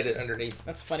of hid it underneath.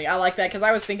 That's funny. I like that, because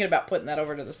I was thinking about putting that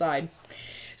over to the side.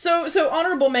 So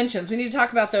honorable mentions. We need to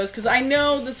talk about those, because I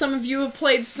know that some of you have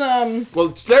played some...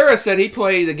 Well, Sarah said he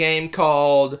played a game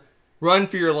called Run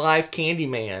for Your Life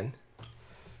Candyman.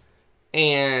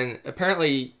 And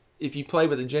apparently, if you play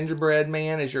with a gingerbread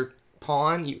man as your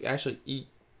pawn, you actually eat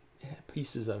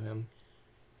pieces of him.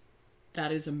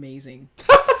 That is amazing.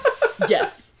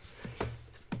 Yes.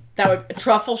 That would...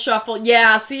 Truffle Shuffle.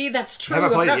 Yeah, see? That's true. I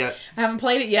haven't played it yet. I haven't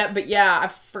played it yet, but yeah, I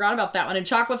forgot about that one. And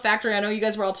Chocolate Factory, I know you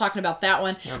guys were all talking about that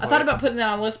one. I thought about putting that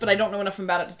on the list, but I don't know enough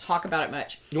about it to talk about it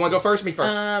much. You want to go first? Me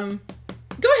first.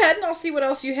 Go ahead, and I'll see what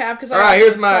else you have. All right,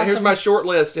 here's my short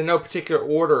list in no particular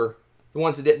order. The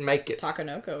ones that didn't make it.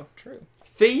 Takanoko, true.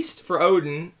 Feast for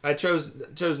Odin. I chose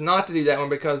not to do that one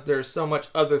because there's so much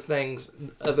other things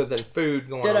other than food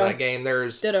going on in that game.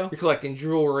 You're collecting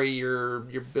jewelry, you're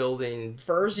building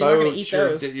furs. Boats, you're not gonna eat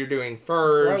those. You're doing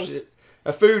furs.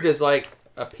 A food is like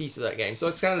a piece of that game, so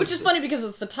it's kind of which is funny because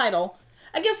it's the title.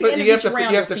 I guess the end of each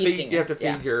round you're feasting. You have to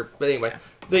feed your. But anyway,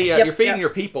 you're feeding your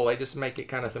people. They just make it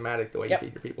kind of thematic the way you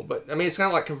feed your people. But I mean, it's kind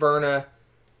of like Caverna,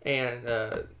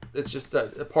 and it's just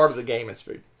a part of the game is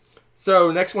food.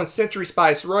 So next one, Century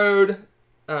Spice Road.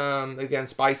 Again,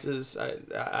 spices.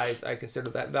 I consider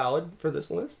that valid for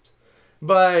this list,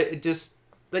 but it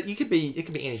could be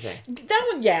anything. That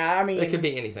one, yeah. I mean, it could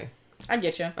be anything. I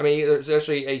get you. I mean, there's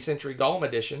actually a Century Golem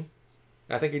edition.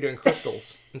 I think you're doing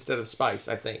crystals instead of spice.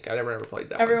 I think I never played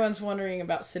that. Everyone's wondering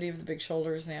about City of the Big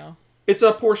Shoulders now. It's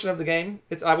a portion of the game.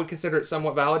 I would consider it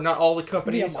somewhat valid. Not all the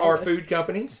companies are food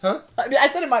companies, huh? I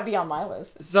said it might be on my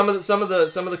list. Some of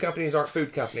the companies aren't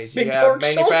food companies. You have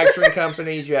manufacturing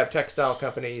companies. You have textile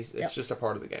companies. It's just a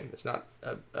part of the game. It's not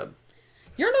a.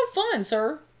 You're no fun,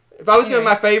 sir. If I was doing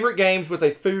my favorite games with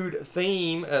a food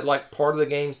theme, like part of the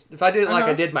games, if I did it like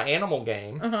I did my animal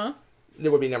game, it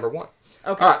would be number one.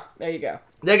 Okay. All right. There you go.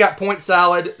 They got Point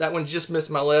Salad. That one just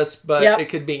missed my list, but it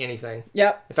could be anything.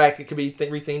 Yep. In fact, it could be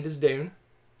rethemed as Dune.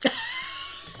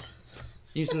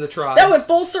 Using the tribes. That went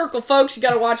full circle, folks. You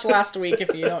got to watch last week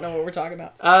if you don't know what we're talking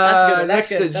about. That's good. Next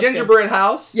to Gingerbread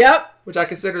House. Yep. Which I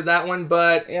consider that one,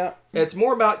 but it's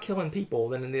more about killing people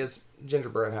than it is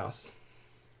Gingerbread House.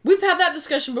 We've had that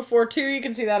discussion before, too. You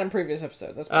can see that in previous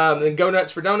episodes. Then Go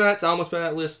Nuts for Donuts. I almost put on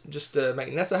that list just to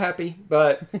make Nessa happy,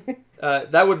 but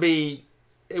that would be...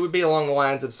 It would be along the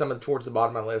lines of some of towards the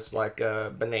bottom of my list, like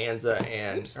Bonanza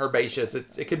and Herbaceous.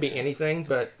 It could be anything,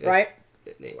 but...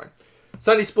 Anyway.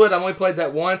 Sunday Split, I've only played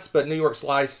that once, but New York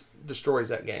Slice destroys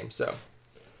that game, so...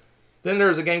 Then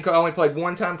there's a game I only played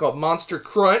one time called Monster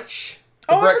Crunch.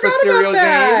 The breakfast cereal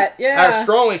game. Yeah. I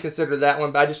strongly consider that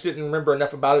one, but I just didn't remember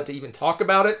enough about it to even talk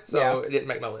about it, so it didn't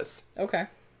make my list. Okay.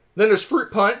 Then there's Fruit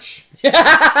Punch.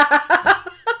 I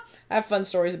have fun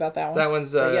stories about that one. So that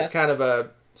one's kind of a...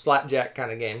 slapjack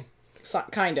kind of game.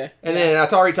 Kinda. And then I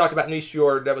already talked about Nice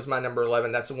Fjord. That was my number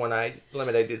 11. That's the one I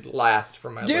eliminated last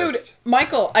from my list. Dude,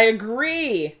 Michael, I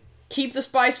agree. Keep the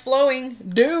spice flowing.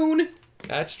 Dune.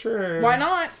 That's true. Why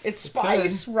not? It's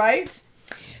spice, right?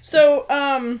 So,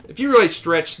 if you really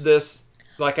stretch this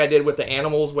like I did with the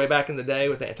animals way back in the day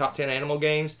with the top 10 animal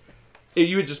games,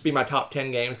 you would just be my top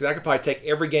 10 games because I could probably take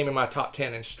every game in my top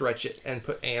 10 and stretch it and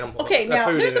put food now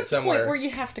in there's it a somewhere. point where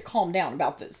you have to calm down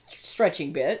about this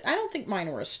stretching bit. I don't think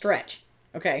mine were a stretch.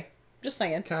 Okay, just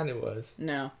saying. Kind of was.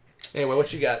 No. Anyway,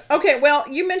 what you got? Okay, well,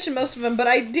 you mentioned most of them, but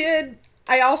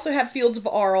I also had Fields of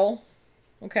Arle.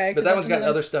 Okay. But that one's got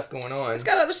other stuff going on. It's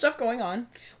got other stuff going on.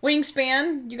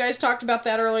 Wingspan, you guys talked about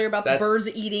that earlier, about the birds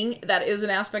eating. That is an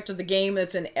aspect of the game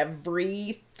that's in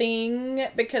everything,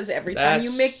 because every time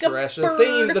you make a bird...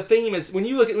 The theme is, when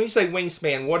you say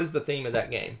Wingspan, what is the theme of that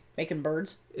game? Making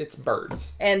birds. It's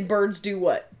birds. And birds do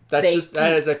what? That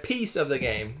is a piece of the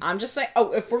game. I'm just saying.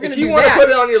 Oh, if we're gonna do that, if you want to put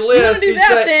it on your list, you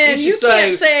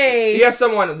can't say. You ask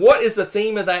someone, what is the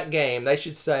theme of that game? They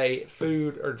should say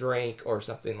food or drink or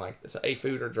something like this. A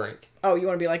food or drink. Oh, you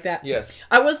want to be like that? Yes.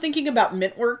 I was thinking about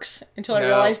Mintworks until I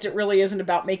realized it really isn't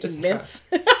about making mints.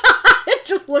 It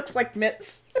just looks like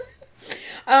mints.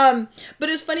 But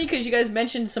it's funny because you guys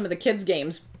mentioned some of the kids'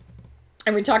 games.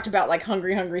 And we talked about like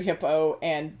Hungry Hungry Hippo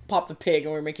and Pop the Pig,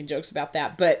 and we were making jokes about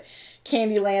that. But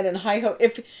Candyland and Hi-Ho,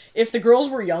 if the girls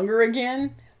were younger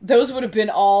again, those would have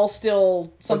been all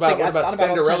still something. What about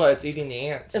Spinderella? It's eating the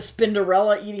ants. A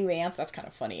Spinderella eating the ants. That's kind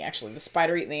of funny, actually. The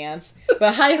spider eating the ants.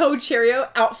 But Hi-Ho Cheerio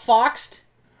outfoxed.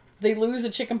 They lose a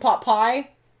chicken pot pie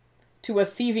to a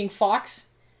thieving fox.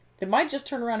 They might just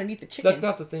turn around and eat the chicken. That's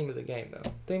not the theme of the game, though. The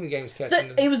theme of the game is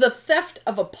catching It was the theft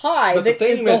of a pie. That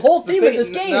is the whole theme of this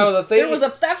game. No, there was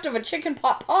a theft of a chicken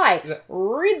pot pie.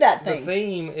 Read that thing. The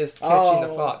theme is catching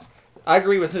the fox. I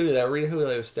agree with Julio. Read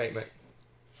Julio's statement.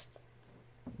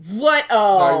 What?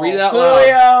 Oh. Right, read it out loud.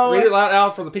 Julio. Read it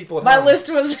out for the people at home. My list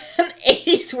was an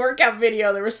 80s workout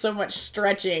video. There was so much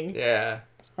stretching. Yeah.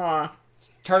 Huh.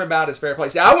 Turnabout is fair play.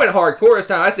 See, I went hardcore this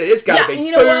time. I said it's got to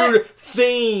be food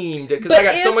themed because I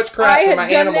got so much crap for my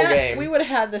animal game. We would have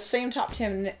had the same top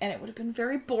 10, and it would have been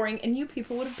very boring, and you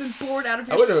people would have been bored out of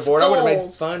your skulls. I would have been bored. I would have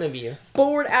made fun of you.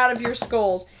 Bored out of your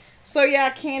skulls. So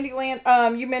yeah,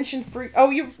 Candyland. You mentioned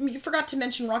you forgot to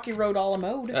mention Rocky Road a la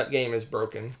mode. That game is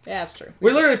broken. Yeah, that's true.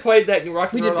 We literally played that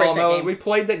Rocky Road a la mode. We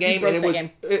played that game, and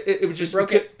it was just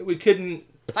we couldn't.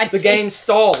 The game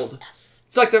stalled. Yes.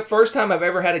 It's like the first time I've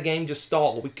ever had a game just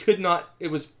stall. We could not. It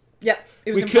was. Yep.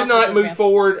 We could not move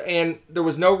forward, and there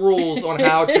was no rules on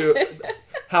how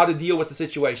to deal with the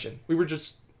situation. We were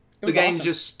just. The game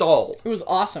just stalled. It was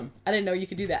awesome. I didn't know you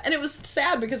could do that, and it was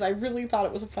sad because I really thought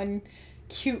it was a fun,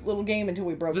 cute little game until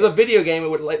we broke it. If it was a video game, it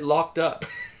would locked up.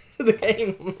 The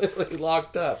game literally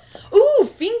locked up. Ooh,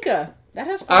 Finca. That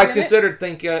has fun. I considered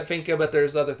Finca, but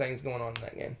there's other things going on in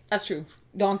that game. That's true.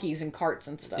 Donkeys and carts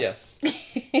and stuff. Yes.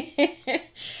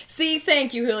 See,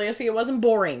 thank you, Julia. See, it wasn't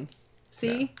boring.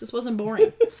 See, This wasn't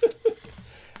boring.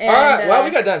 And, all right, well,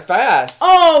 we got done fast.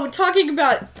 Oh, talking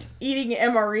about eating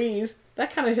MREs,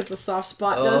 that kind of hits a soft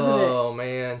spot, doesn't it? Oh,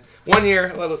 man. One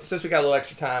year, since we got a little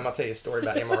extra time, I'll tell you a story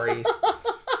about MREs.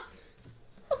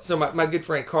 So my good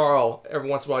friend Carl, every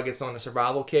once in a while gets on a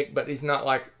survival kick, but he's not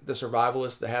like the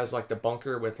survivalist that has like the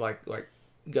bunker with like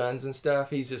guns and stuff.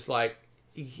 He's just like,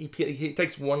 he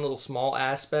takes one little small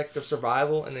aspect of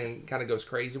survival and then kind of goes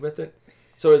crazy with it.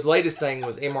 So his latest thing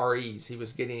was MREs. He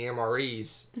was getting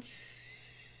MREs.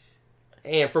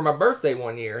 And for my birthday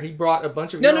one year, he brought a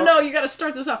bunch of... No, you got to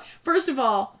start this off. First of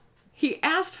all, he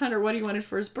asked Hunter what he wanted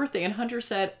for his birthday, and Hunter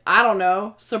said, I don't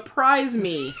know, surprise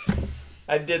me.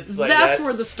 I did say That's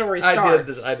where the story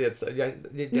starts. I did say.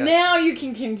 Yeah. Now you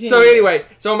can continue. So anyway,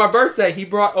 on my birthday, he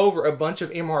brought over a bunch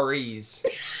of MREs.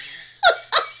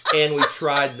 And we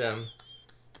tried them.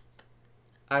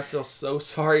 I feel so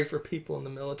sorry for people in the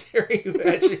military who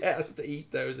actually has to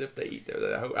eat those if they eat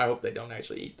those. I hope they don't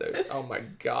actually eat those. Oh my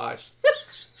gosh.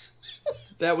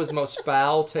 That was the most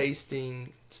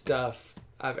foul-tasting stuff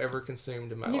I've ever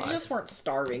consumed in my life. You just weren't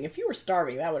starving. If you were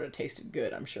starving, that would have tasted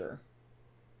good, I'm sure.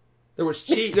 There was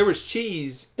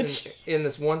cheese in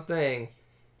this one thing.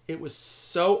 It was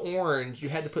so orange, you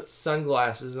had to put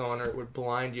sunglasses on or it would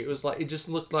blind you. It just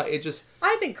looked like it just...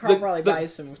 I think Carl probably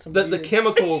buys some the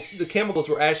chemicals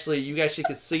were actually... You actually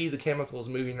could see the chemicals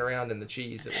moving around in the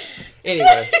cheese.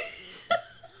 Anyway.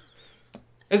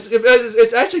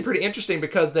 It's actually pretty interesting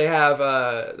because they have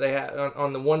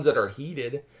on the ones that are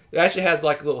heated, it actually has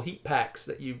like little heat packs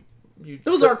that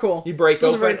those are cool. You break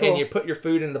open and you put your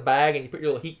food in the bag and you put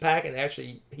your little heat pack and it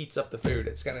actually heats up the food.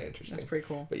 It's kind of interesting. That's pretty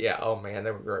cool. But yeah, oh man, they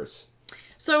were gross.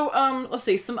 So, let's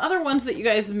see. Some other ones that you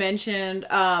guys mentioned.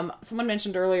 Someone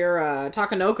mentioned earlier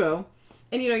Takanoko.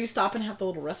 And you stop and have the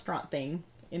little restaurant thing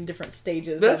in different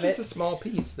stages of it. That's just a small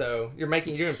piece though. You're doing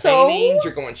paintings,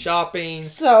 you're going shopping.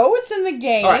 So, it's in the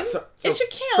game. All right, so it should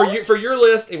count. For your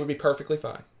list, it would be perfectly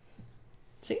fine.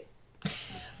 See?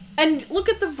 And look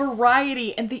at the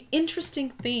variety and the interesting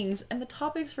things and the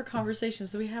topics for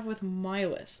conversations that we have with my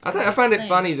list. I find it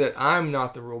funny that I'm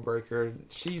not the rule breaker.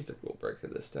 She's the rule breaker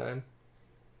this time.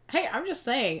 Hey, I'm just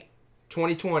saying,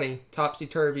 2020,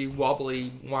 topsy-turvy,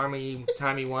 wobbly, wimey,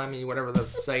 timey-wimey, whatever the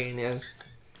saying is.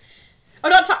 Oh,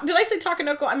 not did I say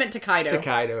Takanoko? I meant Takedo.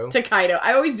 Takedo.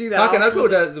 I always do that. Takanoko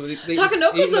does.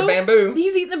 Takanoko, eating though, the bamboo.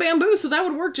 he's eating the bamboo, so that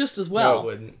would work just as well. No, it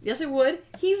wouldn't. Yes, it would.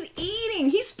 He's eating.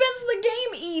 He spends the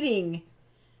game eating.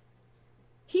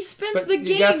 He spends the game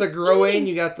you got the growing, eating.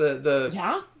 you got the...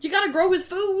 Yeah, you got to grow his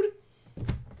food.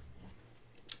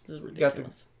 This is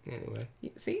ridiculous. Anyway.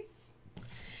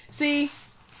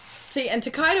 See, and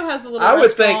Takedo has the little I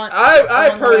would think, restaurant I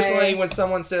on the personally, way. when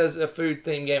someone says a food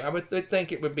themed game, I would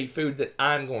think it would be food that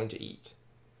I'm going to eat.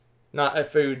 Not a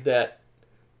food that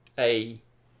a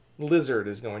lizard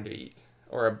is going to eat.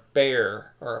 Or a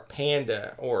bear, or a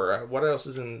panda, or what else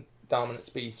is in dominant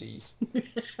species?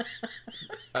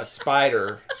 A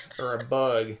spider, or a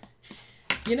bug.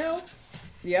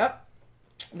 Yep.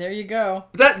 There you go.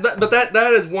 But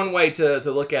that is one way to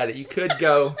look at it. You could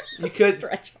go with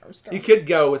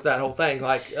that whole thing,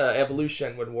 like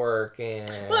evolution would work, and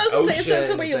I was gonna say, it's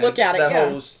the way you look at it.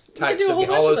 All those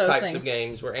types of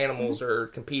games where animals are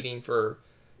competing for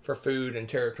food and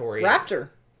territory. Raptor.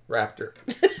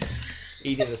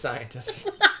 Eating the scientists.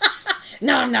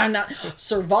 No.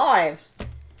 Survive.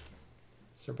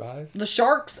 The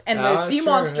sharks and the sea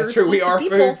monsters. That's true. We eat are the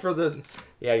people. food for the...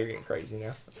 Yeah, you're getting crazy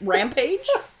now. Rampage?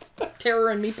 Terror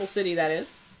in Meeple City, that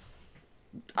is.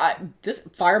 This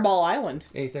Fireball Island.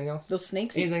 Anything else? Those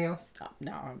snakes. Anything else? Oh,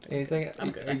 no, I'm doing Anything? good.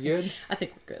 I'm good. Are you good? I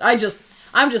think we're good.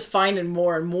 I'm just finding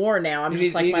more and more now. I'm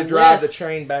just like, need my to drive list, the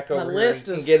train back over my here list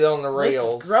and is, get it on the rails.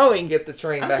 List is growing. Get the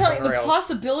train I'm back telling on you, the rails. the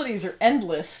possibilities are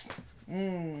endless.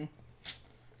 No.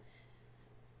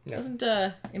 Doesn't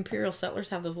Imperial Settlers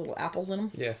have those little apples in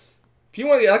them? Yes. If you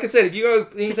want, like I said, if you go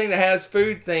anything that has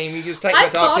food theme, you just take my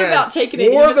top 10. I thought about taking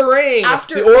it. War of the Ring.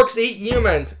 After the orcs eat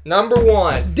humans. Number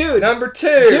 1. Dude. Number 2.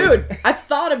 Dude, I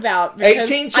thought about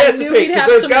 18 Chesapeake. Because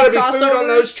there's got to be food on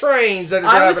those trains that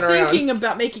are driving around. I was thinking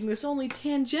about making this only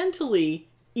tangentially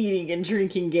eating and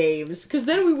drinking games, because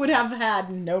then we would have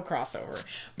had no crossover,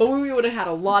 but we would have had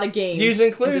a lot of games using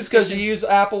clues, because you use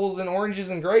apples and oranges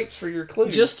and grapes for your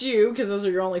clues. Just you, because those are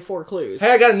your only 4 clues.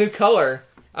 Hey, I got a new color.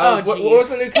 What was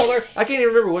the new color? I can't even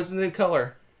remember. What's the new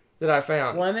color that I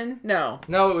found? Lemon? No,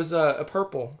 it was a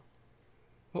purple.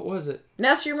 What was it?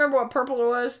 Ness, you remember what purple it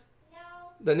was? No.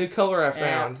 The new color I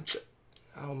found.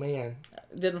 Oh man,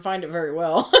 didn't find it very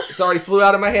well. It's already flew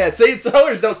out of my head. See,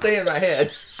 colors don't stay in my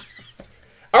head.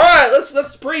 All right, let's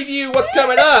preview what's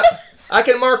coming up. I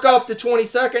can mark off the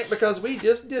 22nd because we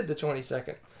just did the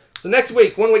 22nd. So next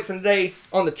week, 1 week from today,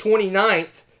 on the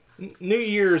 29th, New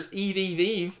Year's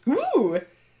Eve. Ooh.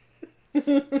 We're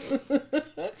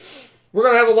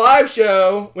going to have a live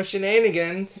show with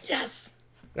shenanigans. Yes.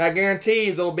 And I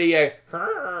guarantee there'll be a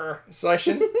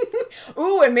session.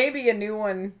 Ooh, and maybe a new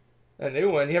one. A new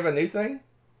one? You have a new thing?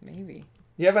 Maybe.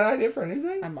 You have an idea for a new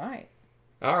thing? I might.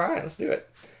 All right, let's do it.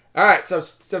 All right, so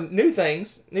some new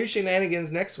things, new shenanigans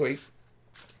next week.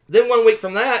 Then 1 week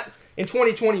from that, in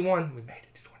 2021, we made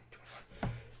it to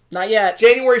 2021. Not yet.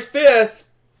 January 5th,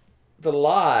 the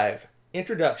live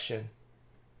introduction.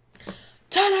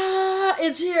 Ta-da!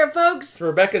 It's here, folks. To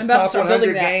Rebecca's top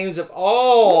 100 games of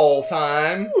all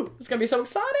time. Ooh, it's going to be so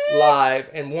exciting. Live,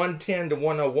 and 110 to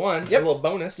 101, yep. A little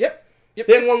bonus. Yep.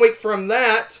 Then 1 week from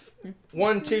that,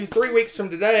 1, 2, 3 weeks from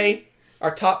today,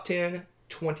 our top 10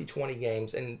 2020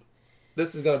 games. And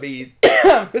this is going to be,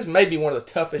 this may be one of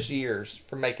the toughest years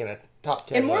for making a top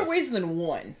 10 in more list. ways than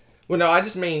one. Well, no, I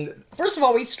just mean... First of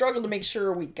all, we struggled to make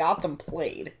sure we got them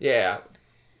played. Yeah.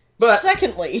 But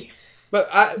secondly,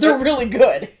 they're really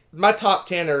good. My top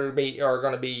 10 are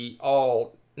going to be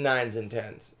all 9s and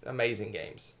 10s. Amazing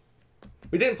games.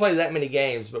 We didn't play that many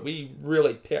games, but we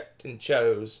really picked and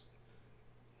chose.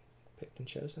 Picked and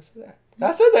chose? I said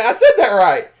that. I said that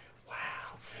right. Wow.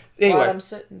 Anyway. I'm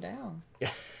sitting down.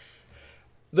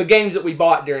 The games that we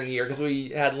bought during the year, because we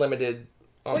had limited...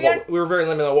 we were very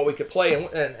limited on what we could play,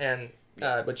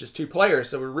 and which is 2 players,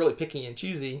 so we're really picky and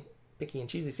choosy.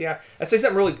 See, I say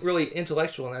something really, really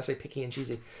intellectual, and I say picky and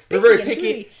choosy. We're very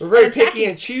picky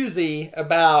and choosy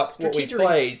about what we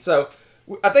played. So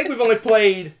I think we've only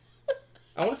played,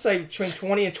 I want to say between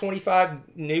 20 and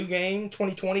 25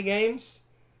 2020 games,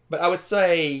 but I would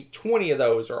say 20 of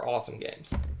those are awesome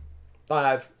games.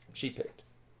 5 she picked.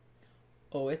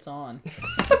 Oh, it's on.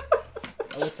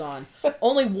 Oh, it's on.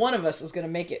 Only one of us is going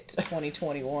to make it to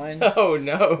 2021. Oh,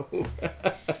 no.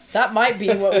 That might be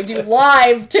what we do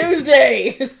live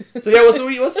Tuesday. So, yeah,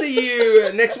 we'll see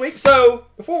you next week. So,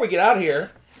 before we get out of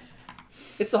here,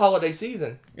 it's the holiday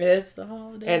season. It's the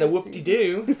holiday and a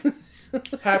whoop-de-doo.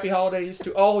 Happy holidays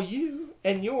to all you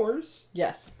and yours.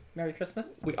 Yes. Merry Christmas.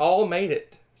 We all made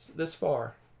it this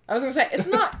far. I was going to say, it's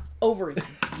not over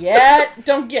yet.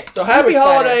 Don't get So too happy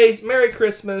excited. holidays, Merry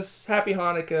Christmas, Happy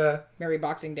Hanukkah, Merry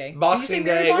Boxing Day. Boxing Did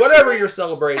you say Day, Merry Boxing whatever Day? you're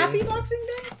celebrating. Happy Boxing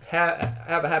Day.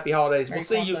 Have a happy holidays. Merry We'll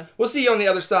see you. Kwanzaa. We'll see you on the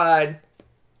other side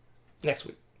next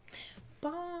week.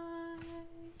 Bye.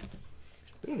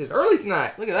 We ended early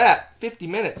tonight. Look at that. 50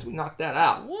 minutes. We knocked that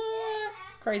out. What?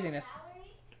 Craziness.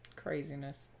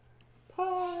 Craziness.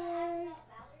 Bye.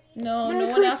 No, Merry no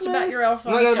one asked about Christmas. your elf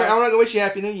on I'm the not shelf. gonna wish you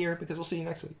Happy New Year because we'll see you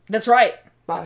next week. That's right.